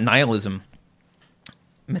nihilism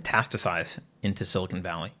metastasize into Silicon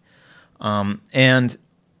Valley? And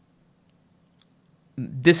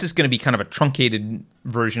this is going to be kind of a truncated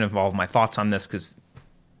version of all of my thoughts on this, because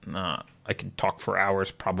I could talk for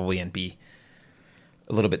hours probably and be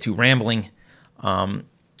a little bit too rambling,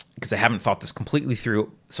 because I haven't thought this completely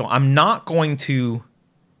through. So I'm not going to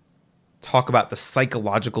talk about the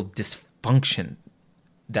psychological dysfunction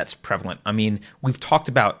that's prevalent. I mean, we've talked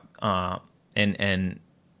about and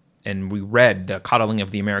we read The Coddling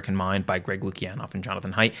of the American Mind by Greg Lukianoff and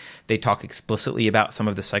Jonathan Haidt. They talk explicitly about some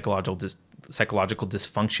of the psychological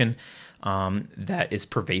dysfunction that is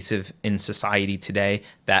pervasive in society today.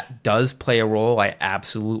 That does play a role. I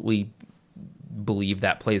absolutely believe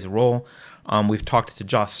that plays a role. We've talked to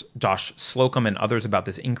Josh Slocum and others about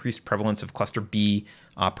this increased prevalence of cluster B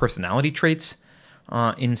personality traits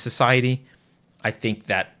in society. I think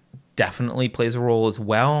that definitely plays a role as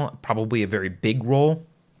well, probably a very big role.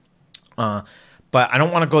 But I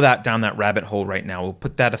don't want to go down that rabbit hole right now. We'll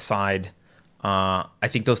put that aside. I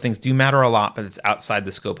think those things do matter a lot, but it's outside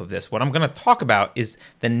the scope of this. What I'm going to talk about is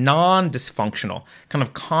the non-dysfunctional, kind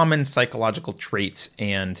of common psychological traits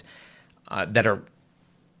and that are,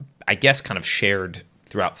 I guess, kind of shared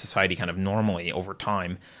throughout society kind of normally over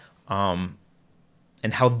time,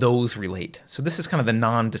 and how those relate. So this is kind of the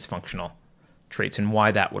non-dysfunctional traits and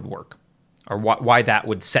why that would work, or why that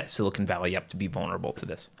would set Silicon Valley up to be vulnerable to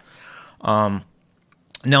this.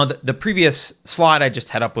 Now, the previous slide I just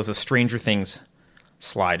had up was a Stranger Things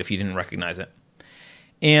slide, if you didn't recognize it.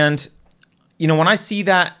 And, when I see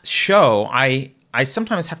that show, I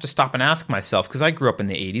sometimes have to stop and ask myself, because I grew up in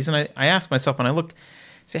the 80s, and I ask myself when I look,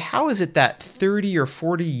 say, how is it that 30 or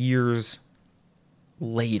 40 years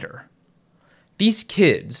later, these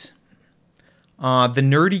kids, the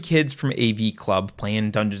nerdy kids from AV Club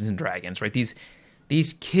playing Dungeons and Dragons, right?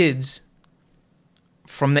 These kids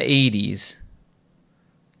from the 80s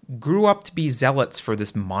grew up to be zealots for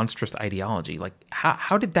this monstrous ideology. Like,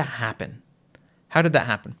 how did that happen? How did that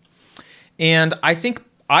happen? And I think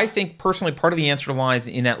personally part of the answer lies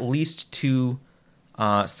in at least two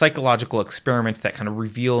psychological experiments that kind of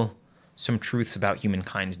reveal some truths about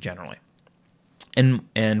humankind generally.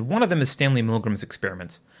 And one of them is Stanley Milgram's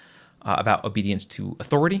experiments about obedience to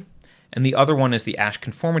authority, and the other one is the Asch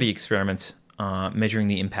conformity experiments measuring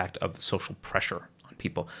the impact of the social pressure on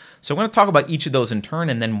people. So I'm going to talk about each of those in turn,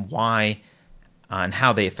 and then why and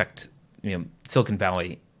how they affect Silicon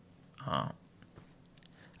Valley. I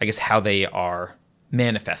guess how they are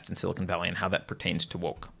manifest in Silicon Valley and how that pertains to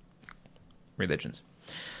woke religions.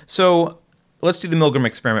 So let's do the Milgram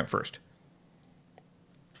experiment first.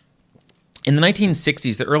 In the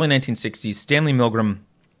 1960s, the early 1960s, Stanley Milgram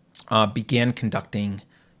began conducting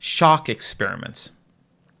shock experiments.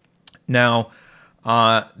 Now,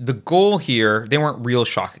 the goal here, they weren't real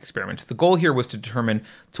shock experiments. The goal here was to determine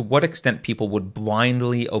to what extent people would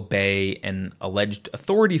blindly obey an alleged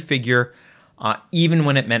authority figure, even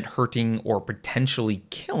when it meant hurting or potentially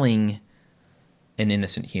killing an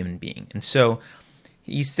innocent human being. And so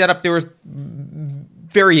he set up, there were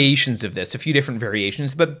variations of this, a few different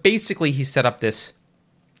variations, but basically he set up this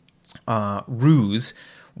ruse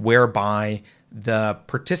whereby the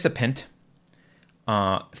participant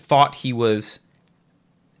thought he was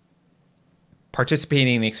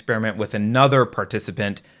participating in the experiment with another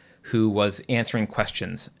participant who was answering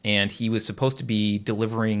questions, and he was supposed to be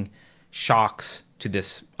delivering shocks to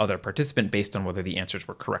this other participant based on whether the answers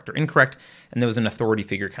were correct or incorrect, and there was an authority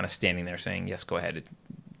figure kind of standing there saying, yes, go ahead,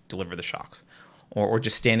 deliver the shocks, or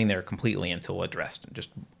just standing there completely until addressed, just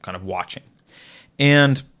kind of watching.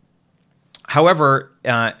 And however,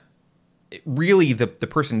 really the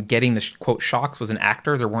person getting the quote shocks was an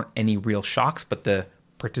actor. There weren't any real shocks, but the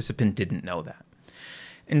participant didn't know that.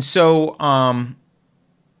 And so,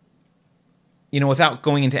 without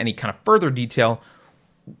going into any kind of further detail,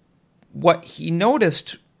 what he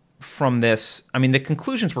noticed from this, I mean, the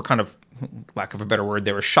conclusions were kind of, lack of a better word,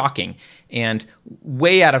 they were shocking and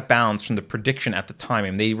way out of bounds from the prediction at the time. I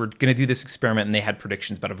mean, they were going to do this experiment and they had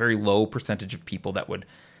predictions about a very low percentage of people that would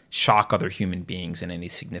shock other human beings in any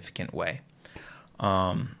significant way.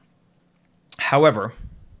 However,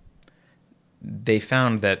 they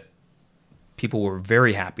found that people were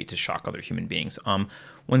very happy to shock other human beings.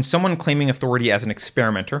 When someone claiming authority as an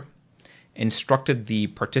experimenter instructed the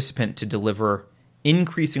participant to deliver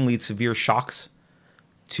increasingly severe shocks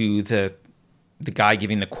to the guy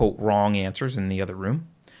giving the quote wrong answers in the other room,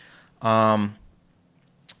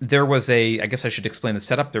 there was I guess I should explain the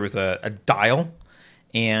setup. There was a dial,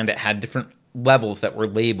 and it had different levels that were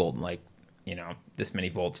labeled, like, this many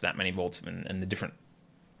volts, that many volts, and the different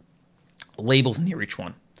labels near each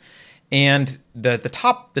one. And the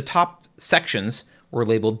top sections were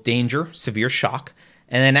labeled danger, severe shock,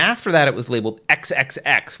 and then after that it was labeled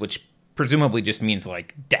XXX, which presumably just means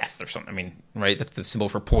like death or something. I mean, right? That's the symbol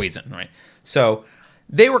for poison, right? So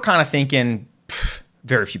they were kind of thinking,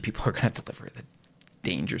 very few people are going to deliver the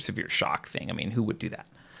danger, severe shock thing. I mean, who would do that?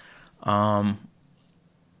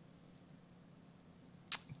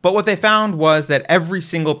 But what they found was that every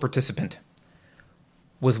single participant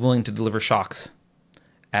was willing to deliver shocks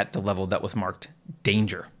at the level that was marked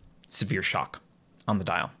danger, severe shock on the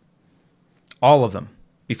dial. All of them,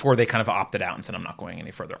 before they kind of opted out and said, I'm not going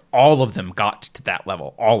any further. All of them got to that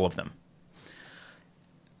level. All of them.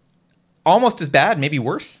 Almost as bad, maybe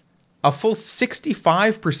worse. A full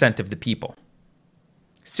 65% of the people,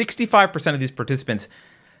 65% of these participants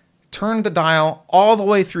turned the dial all the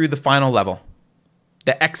way through the final level,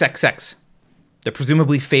 the XXX, the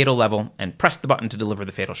presumably fatal level, and pressed the button to deliver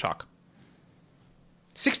the fatal shock.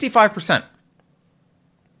 65%.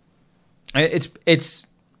 It's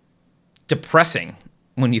depressing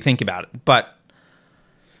when you think about it, but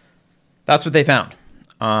that's what they found.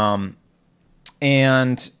 And,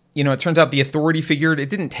 it turns out the authority figure, it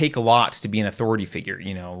didn't take a lot to be an authority figure,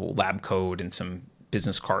 lab code and some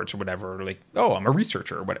business cards or whatever, like, oh, I'm a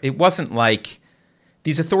researcher. But it wasn't like,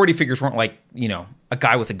 these authority figures weren't like, a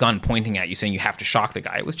guy with a gun pointing at you saying you have to shock the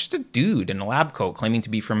guy. It was just a dude in a lab coat claiming to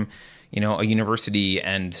be from, a university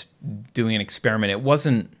and doing an experiment. It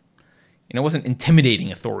wasn't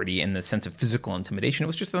intimidating authority in the sense of physical intimidation. It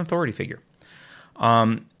was just an authority figure.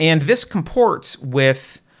 And this comports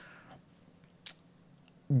with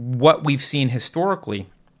what we've seen historically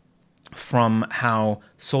from how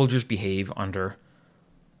soldiers behave under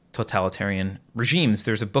totalitarian regimes.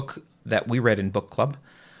 There's a book that we read in book club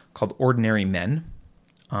called Ordinary Men.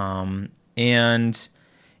 And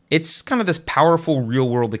it's kind of this powerful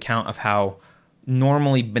real-world account of how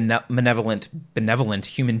normally benevolent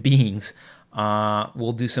human beings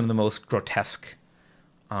will do some of the most grotesque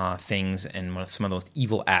things and some of the most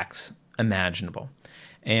evil acts imaginable.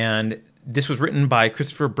 And this was written by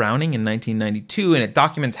Christopher Browning in 1992, and it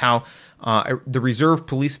documents how the Reserve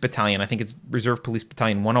Police Battalion, I think it's Reserve Police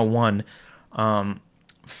Battalion 101,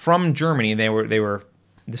 from Germany, they were.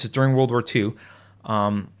 This is during World War II.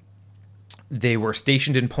 They were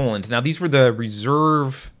stationed in Poland. Now, these were the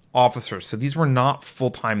reserve officers, so these were not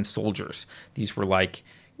full-time soldiers. These were like,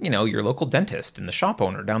 your local dentist and the shop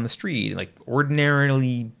owner down the street, like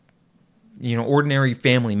ordinary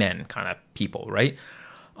family men kind of people, right?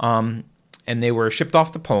 And they were shipped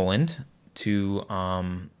off to Poland to I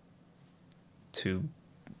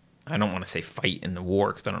don't want to say fight in the war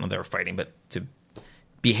because I don't know they were fighting, but to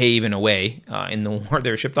behave in a way in the war.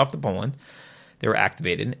 They were shipped off to Poland. They were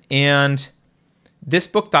activated. And this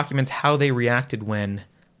book documents how they reacted when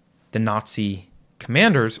the Nazi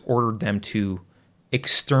commanders ordered them to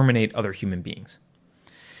exterminate other human beings.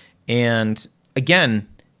 And again,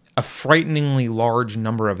 a frighteningly large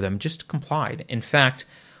number of them just complied. In fact,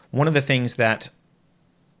 one of the things that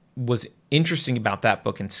was interesting about that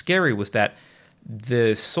book and scary was that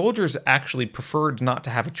the soldiers actually preferred not to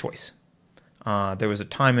have a choice. There was a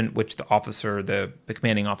time in which the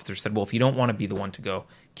commanding officer said, well, if you don't want to be the one to go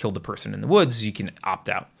kill the person in the woods, you can opt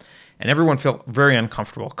out. And everyone felt very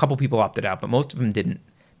uncomfortable. A couple people opted out, but most of them didn't.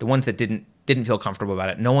 The ones that didn't feel comfortable about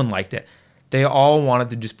it. No one liked it. They all wanted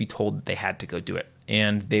to just be told that they had to go do it.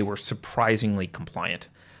 And they were surprisingly compliant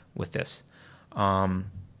with this. And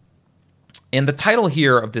the title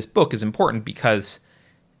here of this book is important because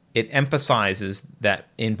it emphasizes that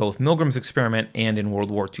in both Milgram's experiment and in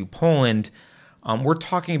World War II Poland, we're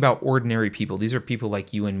talking about ordinary people. These are people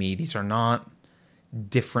like you and me. These are not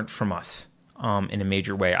different from us in a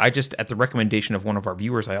major way. At the recommendation of one of our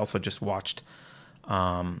viewers, I also just watched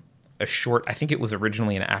a short, I think it was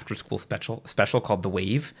originally an after-school special called The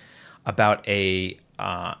Wave, about an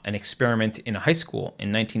experiment in a high school in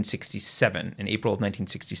 1967, in April of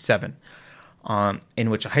 1967, in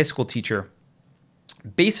which a high school teacher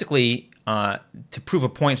basically, to prove a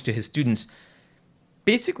point to his students,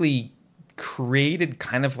 basically created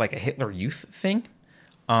kind of like a Hitler Youth thing.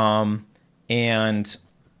 And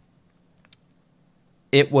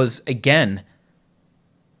it was, again,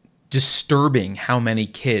 disturbing how many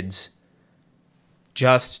kids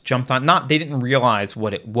just jumped on. They didn't realize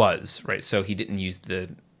what it was, right? So he didn't use the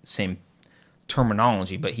same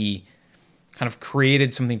terminology, but he kind of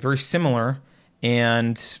created something very similar,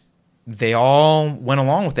 and they all went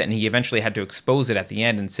along with it. And he eventually had to expose it at the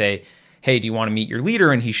end and say, hey, do you want to meet your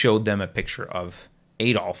leader? And he showed them a picture of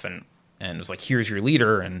Adolf and was like, here's your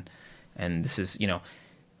leader. And this is,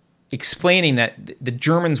 explaining that the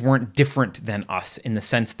Germans weren't different than us in the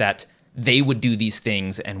sense that they would do these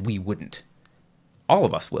things and we wouldn't. All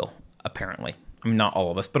of us will, apparently. I mean, not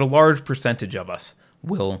all of us, but a large percentage of us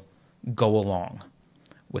will go along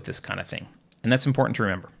with this kind of thing. And that's important to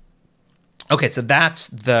remember. Okay, so that's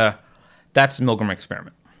the Milgram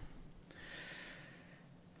experiment.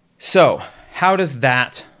 So, how does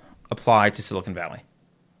that apply to Silicon Valley?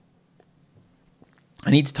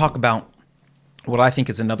 I need to talk about what I think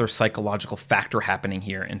is another psychological factor happening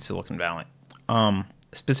here in Silicon Valley,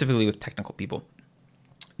 specifically with technical people.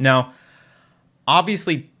 Now,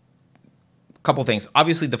 obviously, a couple things.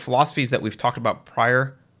 Obviously, the philosophies that we've talked about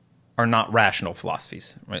prior are not rational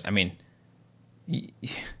philosophies, right? I mean, you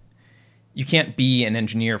can't be an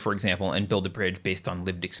engineer, for example, and build a bridge based on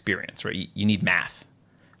lived experience, right? You need math,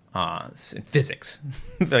 physics.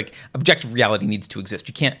 Like, objective reality needs to exist.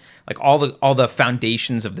 You can't, like, all the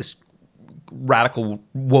foundations of this radical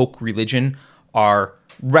woke religion are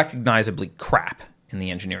recognizably crap in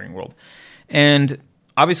the engineering world. And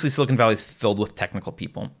obviously Silicon Valley is filled with technical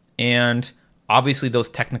people. And obviously those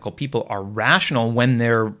technical people are rational when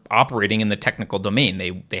they're operating in the technical domain.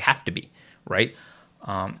 They have to be, right?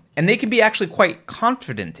 And they can be actually quite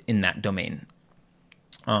confident in that domain.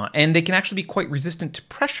 And they can actually be quite resistant to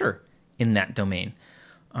pressure in that domain.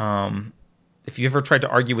 If you ever tried to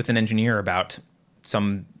argue with an engineer about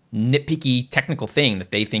some nitpicky technical thing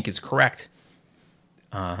that they think is correct,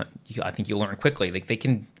 I think you'll learn quickly. Like they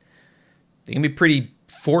can be pretty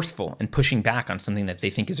forceful in pushing back on something that they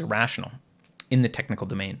think is irrational in the technical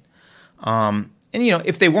domain. And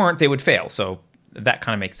if they weren't, they would fail. So that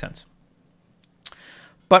kind of makes sense.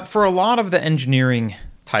 But for a lot of the engineering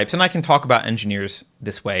types, and I can talk about engineers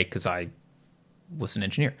this way because I was an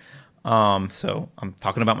engineer, so I'm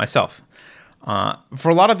talking about myself. For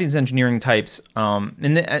a lot of these engineering types,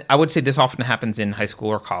 and I would say this often happens in high school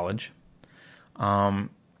or college,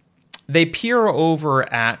 they peer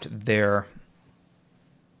over at their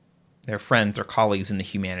friends or colleagues in the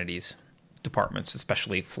humanities departments,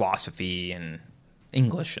 especially philosophy and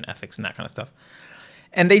English and ethics and that kind of stuff.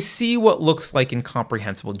 And they see what looks like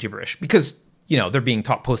incomprehensible gibberish because, they're being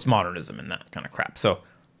taught postmodernism and that kind of crap. So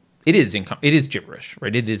it is gibberish,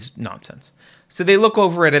 right? It is nonsense. So they look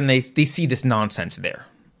over it and they see this nonsense there,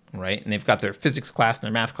 right? And they've got their physics class and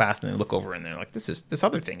their math class, and they look over and they're like, this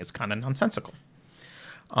other thing is kind of nonsensical.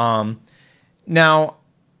 Now,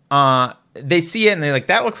 they see it and they're like,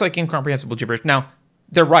 that looks like incomprehensible gibberish. Now,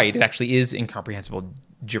 they're right. It actually is incomprehensible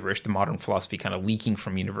gibberish. The modern philosophy kind of leaking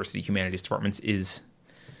from university humanities departments is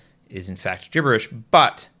in fact gibberish.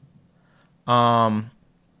 But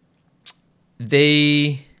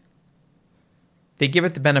they give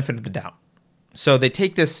it the benefit of the doubt. So they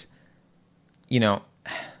take this,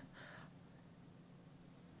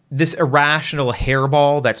 this irrational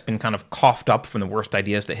hairball that's been kind of coughed up from the worst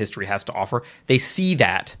ideas that history has to offer. They see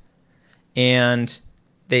that and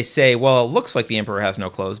they say, well, it looks like the emperor has no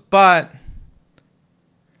clothes, but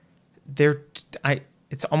I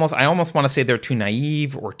almost want to say they're too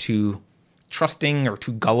naive or too trusting or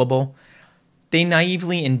too gullible. They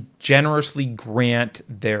naively and generously grant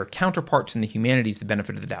their counterparts in the humanities the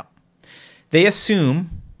benefit of the doubt. They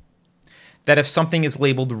assume that if something is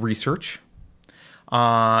labeled research,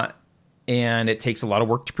 and it takes a lot of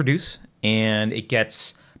work to produce, and it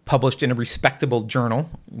gets published in a respectable journal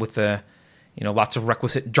with lots of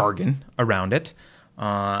requisite jargon around it,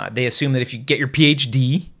 they assume that if you get your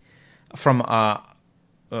PhD from a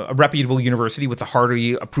reputable university with the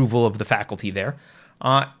hearty approval of the faculty there,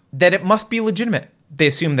 that it must be legitimate. They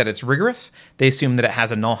assume that it's rigorous. They assume that it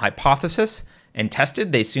has a null hypothesis and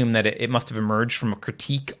tested. They assume that it must have emerged from a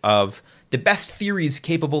critique of the best theories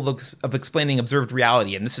capable of explaining observed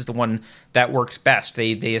reality, and this is the one that works best.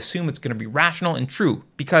 They assume it's going to be rational and true,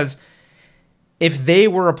 because if they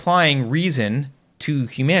were applying reason to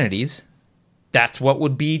humanities, that's what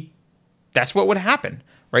would happen,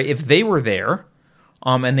 right? If they were there,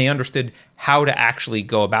 and they understood how to actually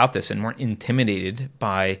go about this and weren't intimidated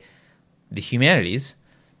by the humanities,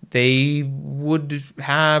 they would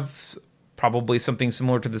have probably something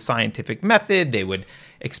similar to the scientific method. They would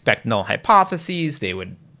expect null hypotheses. They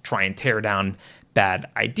would try and tear down bad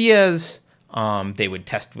ideas. They would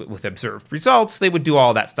test with observed results. They would do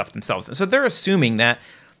all that stuff themselves. And so they're assuming that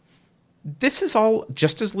this is all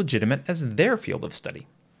just as legitimate as their field of study.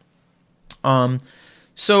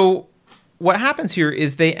 So what happens here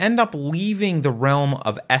is they end up leaving the realm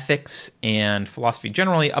of ethics and philosophy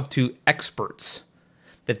generally up to experts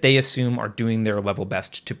that they assume are doing their level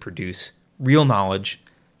best to produce real knowledge,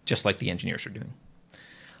 just like the engineers are doing.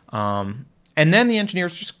 And then the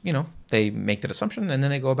engineers just, they make that assumption and then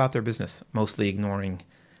they go about their business, mostly ignoring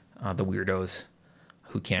the weirdos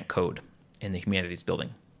who can't code in the humanities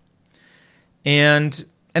building. And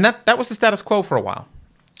that was the status quo for a while,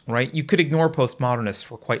 right? You could ignore postmodernists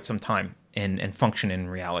for quite some time and function in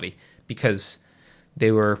reality because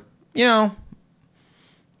they were,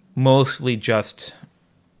 mostly just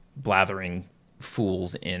blathering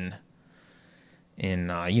fools in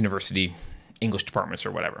university English departments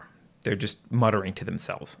or whatever. They're just muttering to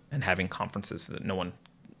themselves and having conferences that no one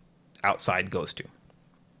outside goes to.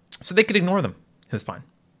 So they could ignore them. It was fine.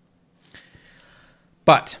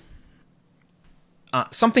 But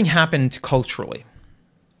something happened culturally.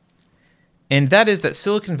 And that is that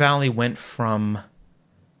Silicon Valley went from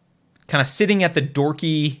kind of sitting at the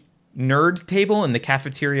dorky nerd table in the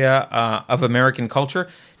cafeteria of American culture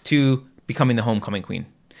to becoming the homecoming queen.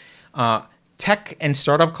 Tech and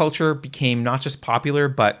startup culture became not just popular,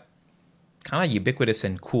 but kind of ubiquitous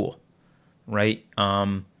and cool, right?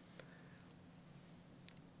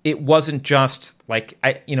 It wasn't just like,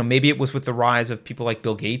 maybe it was with the rise of people like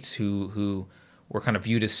Bill Gates who were kind of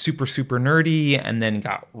viewed as super, super nerdy and then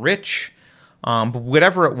got rich. But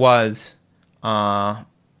whatever it was, and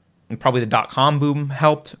probably the dot-com boom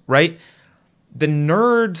helped, right? The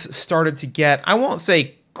nerds started to get, I won't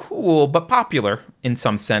say cool, but popular in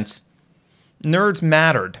some sense. Nerds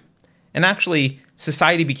mattered. And actually,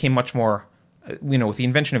 society became much more, with the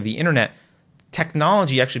invention of the internet,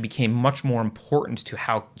 technology actually became much more important to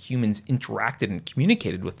how humans interacted and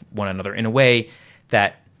communicated with one another in a way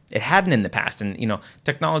that it hadn't in the past. And,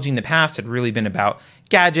 technology in the past had really been about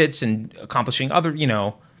gadgets and accomplishing other,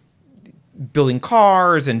 building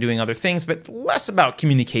cars and doing other things, but less about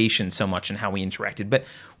communication so much and how we interacted. But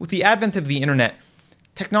with the advent of the internet,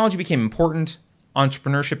 technology became important.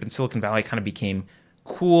 Entrepreneurship in Silicon Valley kind of became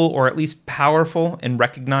cool, or at least powerful and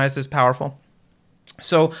recognized as powerful.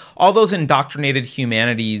 So all those indoctrinated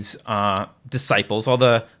humanities disciples, all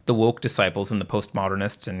the woke disciples and the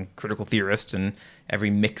postmodernists and critical theorists and every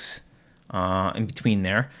mix in between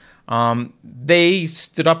there, they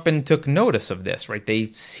stood up and took notice of this, right? They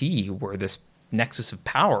see where this nexus of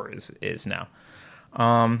power is now.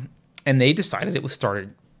 And they decided it was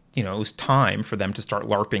time for them to start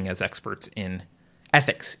LARPing as experts in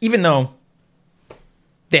ethics, even though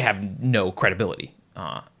they have no credibility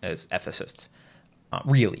as ethicists,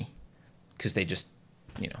 really, because they just,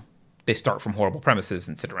 they start from horrible premises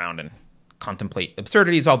and sit around and contemplate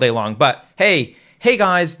absurdities all day long. But hey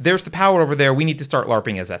guys, there's the power over there. We need to start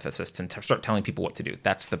LARPing as ethicists and start telling people what to do.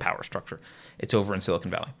 That's the power structure. It's over in Silicon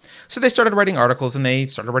Valley. So they started writing articles and they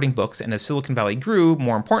started writing books. And as Silicon Valley grew,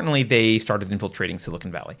 more importantly, they started infiltrating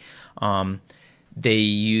Silicon Valley. They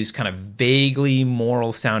used kind of vaguely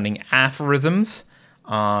moral-sounding aphorisms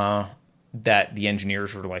that the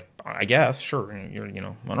engineers were like, I guess, sure, you're,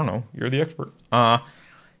 I don't know, you're the expert.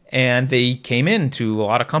 And they came into a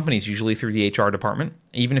lot of companies, usually through the HR department.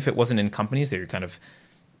 Even if it wasn't in companies, they kind of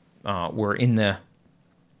were in the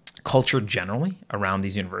culture generally around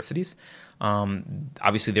these universities.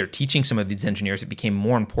 Obviously, they're teaching some of these engineers. It became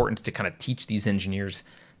more important to kind of teach these engineers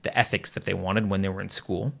the ethics that they wanted when they were in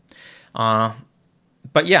school.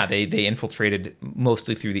 But yeah, they infiltrated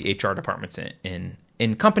mostly through the HR departments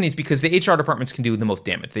in companies because the HR departments can do the most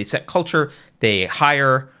damage. They set culture, they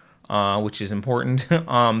hire, which is important.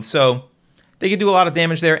 So they can do a lot of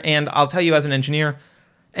damage there. And I'll tell you, as an engineer,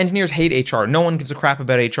 engineers hate HR. No one gives a crap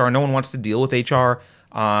about HR. No one wants to deal with HR.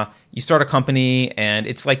 You start a company, and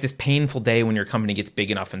it's like this painful day when your company gets big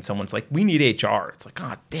enough and someone's like, we need HR. It's like,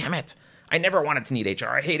 God damn it. I never wanted to need HR.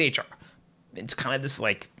 I hate HR. It's kind of this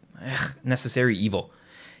like necessary evil.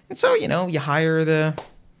 And so, you hire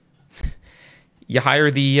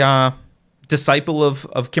the disciple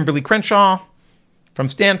of Kimberly Crenshaw from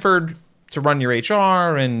Stanford to run your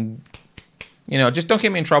HR, and just don't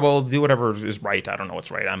get me in trouble. Do whatever is right. I don't know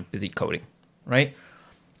what's right. I'm busy coding, right?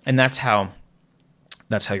 And that's how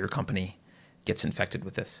your company gets infected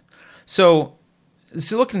with this. So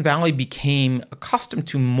Silicon Valley became accustomed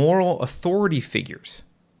to moral authority figures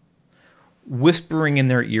whispering in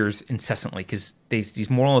their ears incessantly because these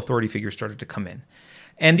moral authority figures started to come in.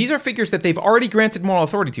 And these are figures that they've already granted moral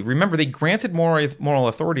authority to. Remember, they granted moral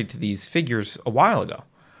authority to these figures a while ago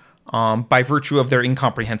by virtue of their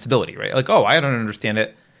incomprehensibility, right? Like, oh, I don't understand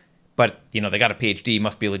it, but, they got a PhD,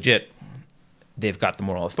 must be legit. They've got the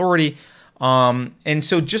moral authority. And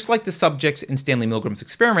so just like the subjects in Stanley Milgram's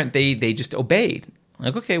experiment, they just obeyed.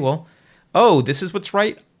 Like, okay, well, oh, this is what's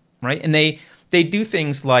right? And they do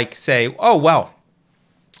things like say, oh, well,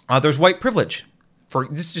 there's white privilege.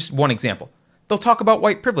 This is just one example. They'll talk about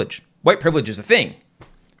white privilege. White privilege is a thing,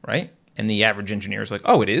 right? And the average engineer is like,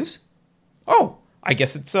 oh, it is? Oh, I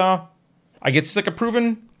guess it's like a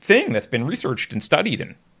proven thing that's been researched and studied,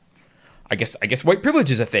 and I guess white privilege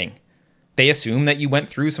is a thing. They assume that you went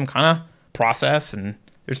through some kind of process, and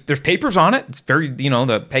there's papers on it. It's very,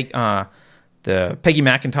 the Peggy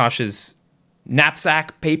McIntosh's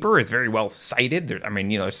knapsack paper is very well cited.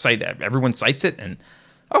 Everyone cites it, and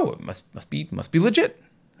oh, it must be legit.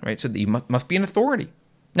 Right, so you must be an authority.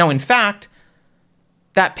 Now, in fact,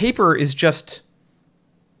 that paper is just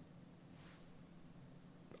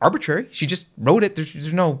arbitrary. She just wrote it. She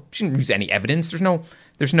didn't use any evidence.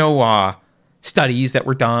 There's no studies that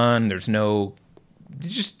were done.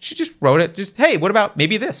 She just wrote it. Just, hey, what about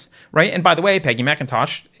maybe this, right? And by the way, Peggy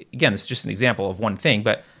McIntosh, again, this is just an example of one thing,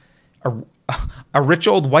 but a rich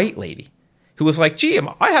old white lady who was like, gee,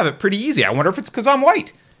 I have it pretty easy. I wonder if it's because I'm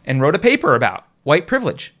white, and wrote a paper about white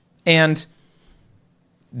privilege. And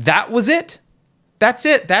that was it. That's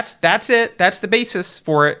it. That's it. That's the basis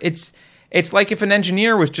for it. It's like if an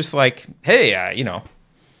engineer was just like, hey, I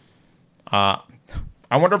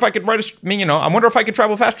wonder if I could I wonder if I could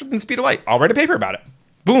travel faster than the speed of light. I'll write a paper about it.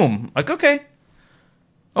 Boom. Like, okay,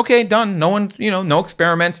 done. No one, no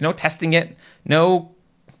experiments, no testing it, no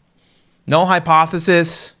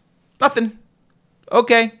hypothesis, nothing.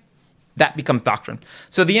 Okay. That becomes doctrine.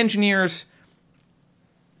 So the engineers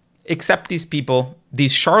accept these people,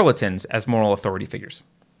 these charlatans, as moral authority figures.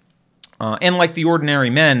 And like the ordinary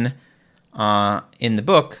men in the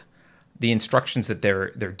book, the instructions that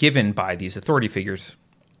they're given by these authority figures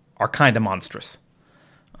are kind of monstrous.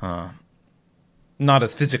 Not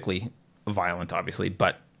as physically violent, obviously,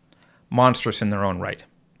 but monstrous in their own right.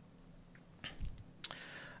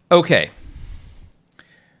 Okay.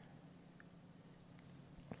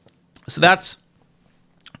 So that's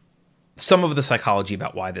some of the psychology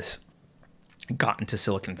about why this got into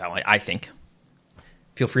Silicon Valley, I think.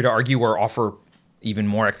 Feel free to argue or offer even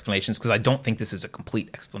more explanations, because I don't think this is a complete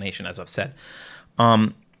explanation, as I've said.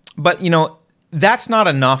 But, that's not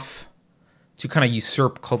enough to kind of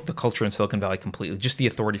usurp the culture in Silicon Valley completely. Just the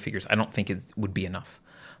authority figures, I don't think it would be enough.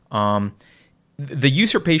 The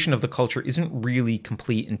usurpation of the culture isn't really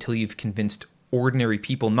complete until you've convinced ordinary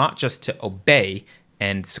people not just to obey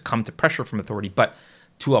and succumb to pressure from authority, but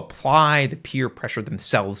to apply the peer pressure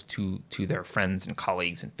themselves to their friends and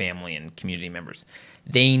colleagues and family and community members.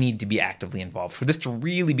 They need to be actively involved. For this to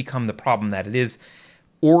really become the problem that it is,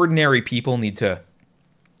 ordinary people need to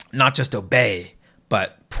not just obey,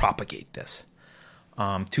 but propagate this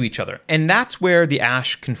to each other. And that's where the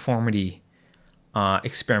Asch conformity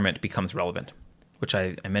experiment becomes relevant, which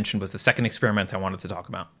I mentioned was the second experiment I wanted to talk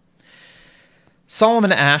about.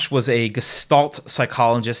 Solomon Asch was a Gestalt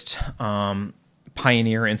psychologist,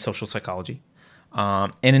 pioneer in social psychology.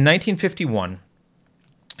 And in 1951,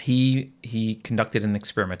 he conducted an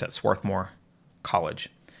experiment at Swarthmore College.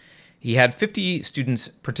 He had 50 students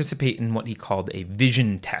participate in what he called a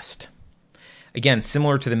vision test. Again,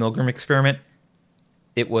 similar to the Milgram experiment,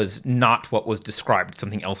 it was not what was described.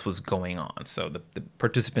 Something else was going on. So the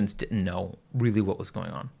participants didn't know really what was going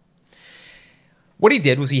on. What he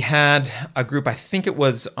did was he had a group, I think it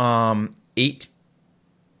was 8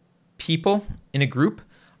 people in a group.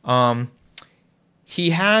 He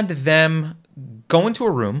had them go into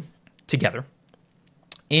a room together,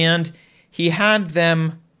 and he had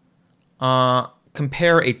them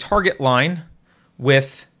compare a target line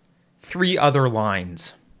with 3 other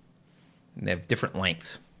lines. They have different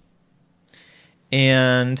lengths.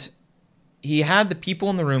 And he had the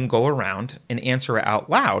people in the room go around and answer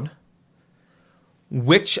out loud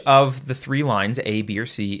which of the 3 lines, A, B, or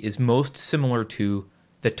C, is most similar to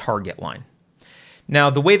the target line. Now,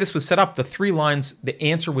 the way this was set up, the 3 lines, the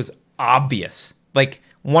answer was obvious. Like,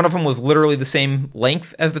 one of them was literally the same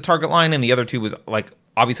length as the target line, and the other 2 was, like,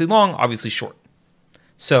 obviously long, obviously short.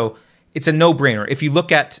 So it's a no-brainer. If you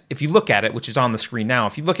look at it, which is on the screen now,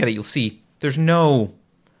 if you look at it, you'll see there's no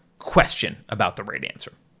question about the right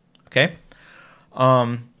answer. Okay?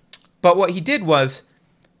 But what he did was,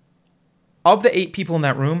 of the 8 people in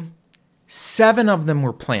that room, 7 of them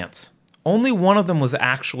were plants. Only one of them was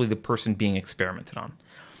actually the person being experimented on.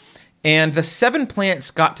 And the 7 plants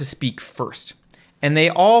got to speak first. And they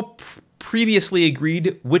all previously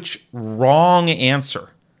agreed which wrong answer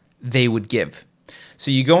they would give. So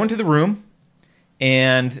you go into the room,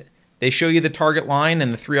 and they show you the target line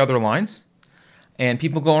and the 3 other lines. And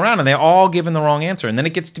people go around, and they all given the wrong answer. And then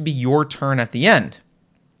it gets to be your turn at the end.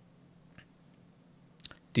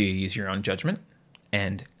 Do you use your own judgment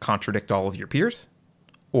and contradict all of your peers?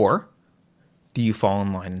 Or do you fall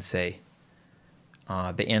in line and say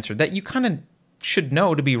the answer that you kind of should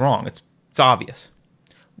know to be wrong? It's obvious.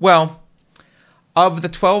 Well, of the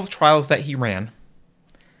 12 trials that he ran,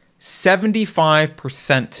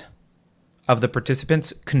 75% of the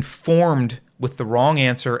participants conformed with the wrong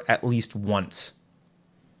answer at least once.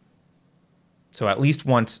 So at least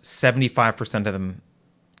once, 75% of them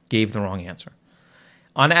gave the wrong answer.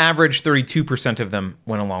 On average, 32% of them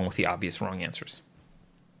went along with the obvious wrong answers.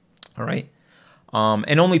 All right?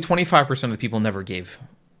 And only 25% of the people never gave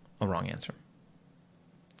a wrong answer.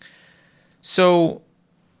 So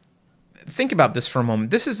think about this for a moment.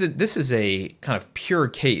 This is a kind of pure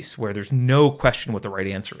case where there's no question what the right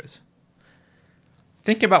answer is.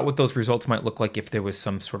 Think about what those results might look like if there was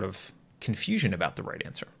some sort of confusion about the right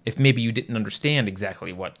answer. If maybe you didn't understand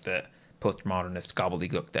exactly what the postmodernist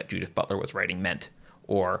gobbledygook that Judith Butler was writing meant,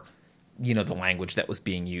 or, you know, the language that was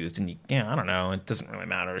being used, and I don't know, it doesn't really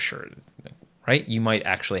matter, sure, right? You might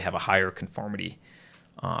actually have a higher conformity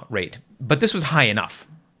rate. But this was high enough,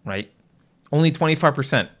 right? Only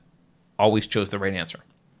 25% always chose the right answer.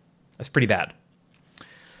 That's pretty bad.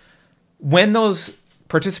 When those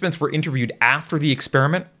participants were interviewed after the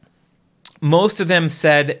experiment, most of them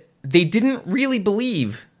said they didn't really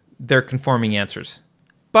believe their conforming answers,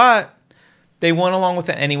 but they went along with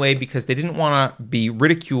it anyway because they didn't want to be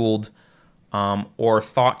ridiculed or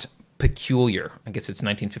thought peculiar. I guess it's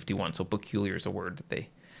 1951, so peculiar is a word that they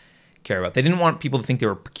care about. They didn't want people to think they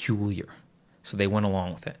were peculiar, so they went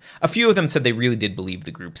along with it. A few of them said they really did believe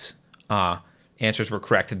the group's answers were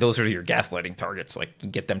correct. Those are your gaslighting targets, like you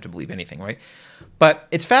get them to believe anything, right? But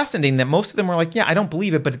it's fascinating that most of them were like, yeah, I don't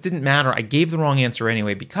believe it, but it didn't matter. I gave the wrong answer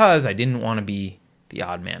anyway because I didn't want to be the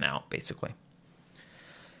odd man out, basically.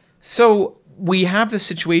 So we have this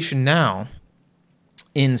situation now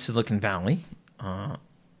in Silicon Valley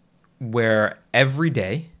where every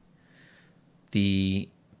day the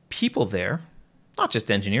people there, not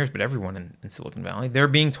just engineers, but everyone in Silicon Valley, they're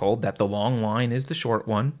being told that the long line is the short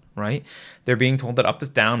one, right? They're being told that up is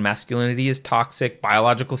down, masculinity is toxic,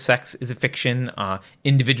 biological sex is a fiction,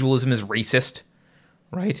 individualism is racist,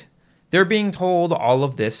 right? They're being told all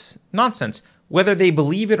of this nonsense. Whether they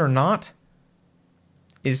believe it or not,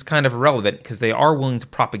 is kind of irrelevant because they are willing to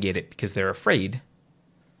propagate it because they're afraid.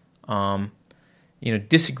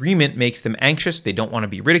 Disagreement makes them anxious. They don't want to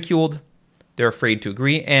be ridiculed. They're afraid to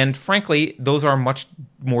agree. And frankly, those are much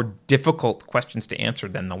more difficult questions to answer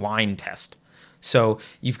than the line test. So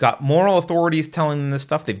you've got moral authorities telling them this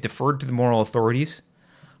stuff. They've deferred to the moral authorities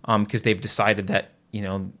because they've decided that,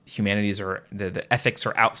 humanities or the ethics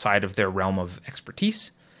are outside of their realm of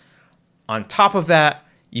expertise. On top of that,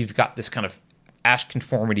 you've got this kind of Asch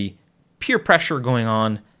conformity, peer pressure going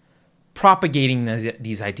on, propagating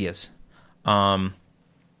these ideas. And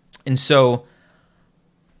so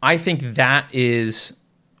I think that is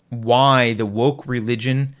why the woke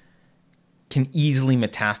religion can easily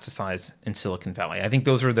metastasize in Silicon Valley. I think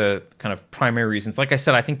those are the kind of primary reasons. Like I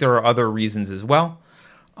said, I think there are other reasons as well.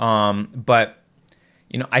 But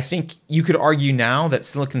I think you could argue now that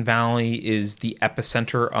Silicon Valley is the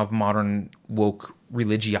epicenter of modern woke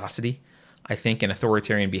religiosity, I think, and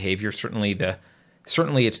authoritarian behavior. Certainly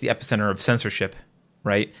it's the epicenter of censorship,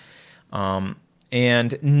 right?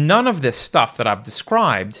 And none of this stuff that I've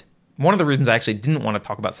described, one of the reasons I actually didn't want to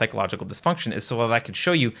talk about psychological dysfunction is so that I could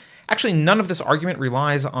show you, actually none of this argument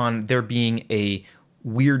relies on there being a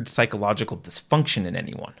weird psychological dysfunction in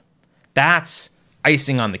anyone. That's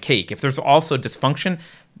icing on the cake. If there's also dysfunction,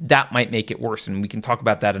 that might make it worse, and we can talk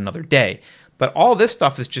about that another day. But all this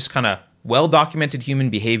stuff is just kind of well-documented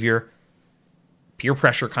human behavior, peer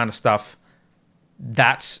pressure kind of stuff.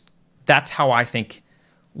 That's how I think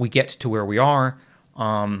we get to where we are,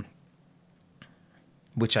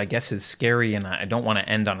 which I guess is scary, and I don't want to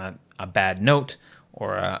end on a bad note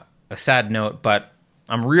or a sad note, but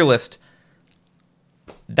I'm a realist.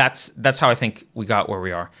 That's how I think we got where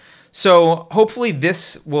we are. So hopefully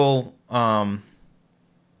this will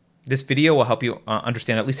this video will help you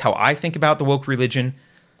understand at least how I think about the woke religion.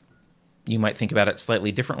 You might think about it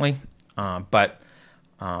slightly differently, but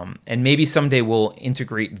maybe someday we'll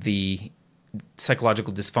integrate the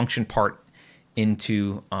psychological dysfunction part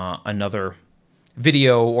into another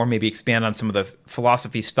video, or maybe expand on some of the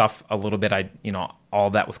philosophy stuff a little bit. All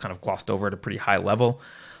that was kind of glossed over at a pretty high level.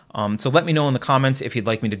 So let me know in the comments if you'd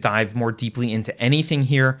like me to dive more deeply into anything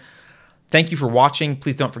here. Thank you for watching.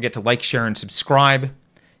 Please don't forget to like, share, and subscribe.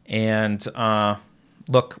 And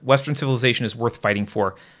look, Western civilization is worth fighting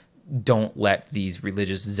for. Don't let these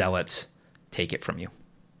religious zealots take it from you.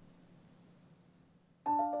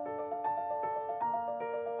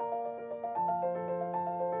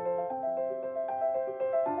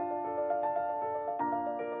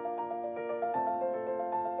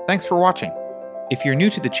 Thanks for watching. If you're new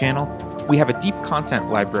to the channel, we have a deep content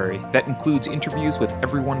library that includes interviews with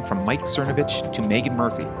everyone from Mike Cernovich to Megan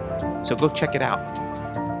Murphy, so go check it out.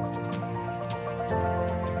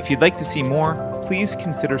 If you'd like to see more, please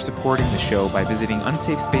consider supporting the show by visiting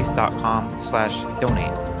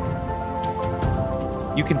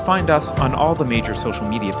unsafespace.com/donate. You can find us on all the major social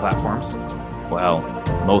media platforms, well,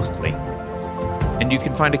 mostly. And you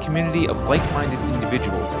can find a community of like-minded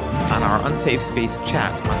individuals on our Unsafe Space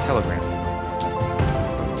chat on Telegram.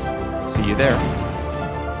 See you there.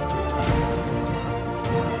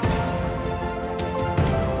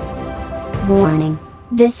 Warning.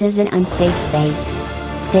 This is an unsafe space.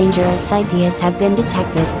 Dangerous ideas have been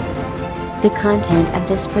detected. The content of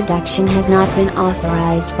this production has not been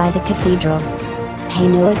authorized by the Cathedral. Pay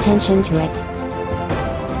no attention to it.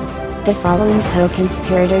 The following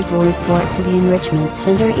co-conspirators will report to the Enrichment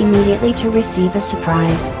Center immediately to receive a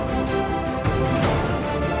surprise.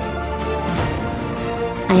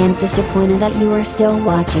 I am disappointed that you are still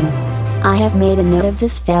watching. I have made a note of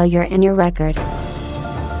this failure in your record.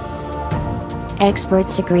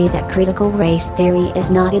 Experts agree that critical race theory is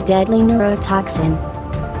not a deadly neurotoxin.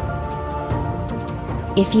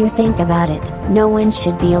 If you think about it, no one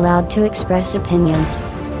should be allowed to express opinions.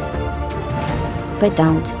 But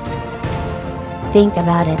don't. Think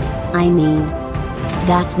about it, I mean.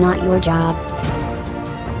 That's not your job.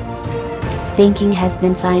 Thinking has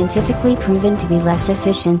been scientifically proven to be less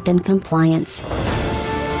efficient than compliance.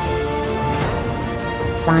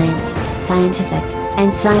 Science, scientific,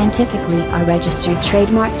 and scientifically are registered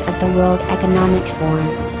trademarks of the World Economic Forum.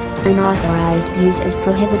 Unauthorized use is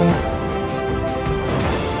prohibited.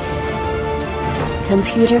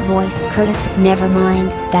 Computer voice Curtis, never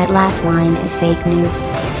mind, that last line is fake news.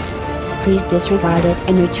 Please disregard it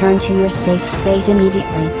and return to your safe space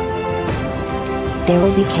immediately. There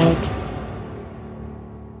will be cake.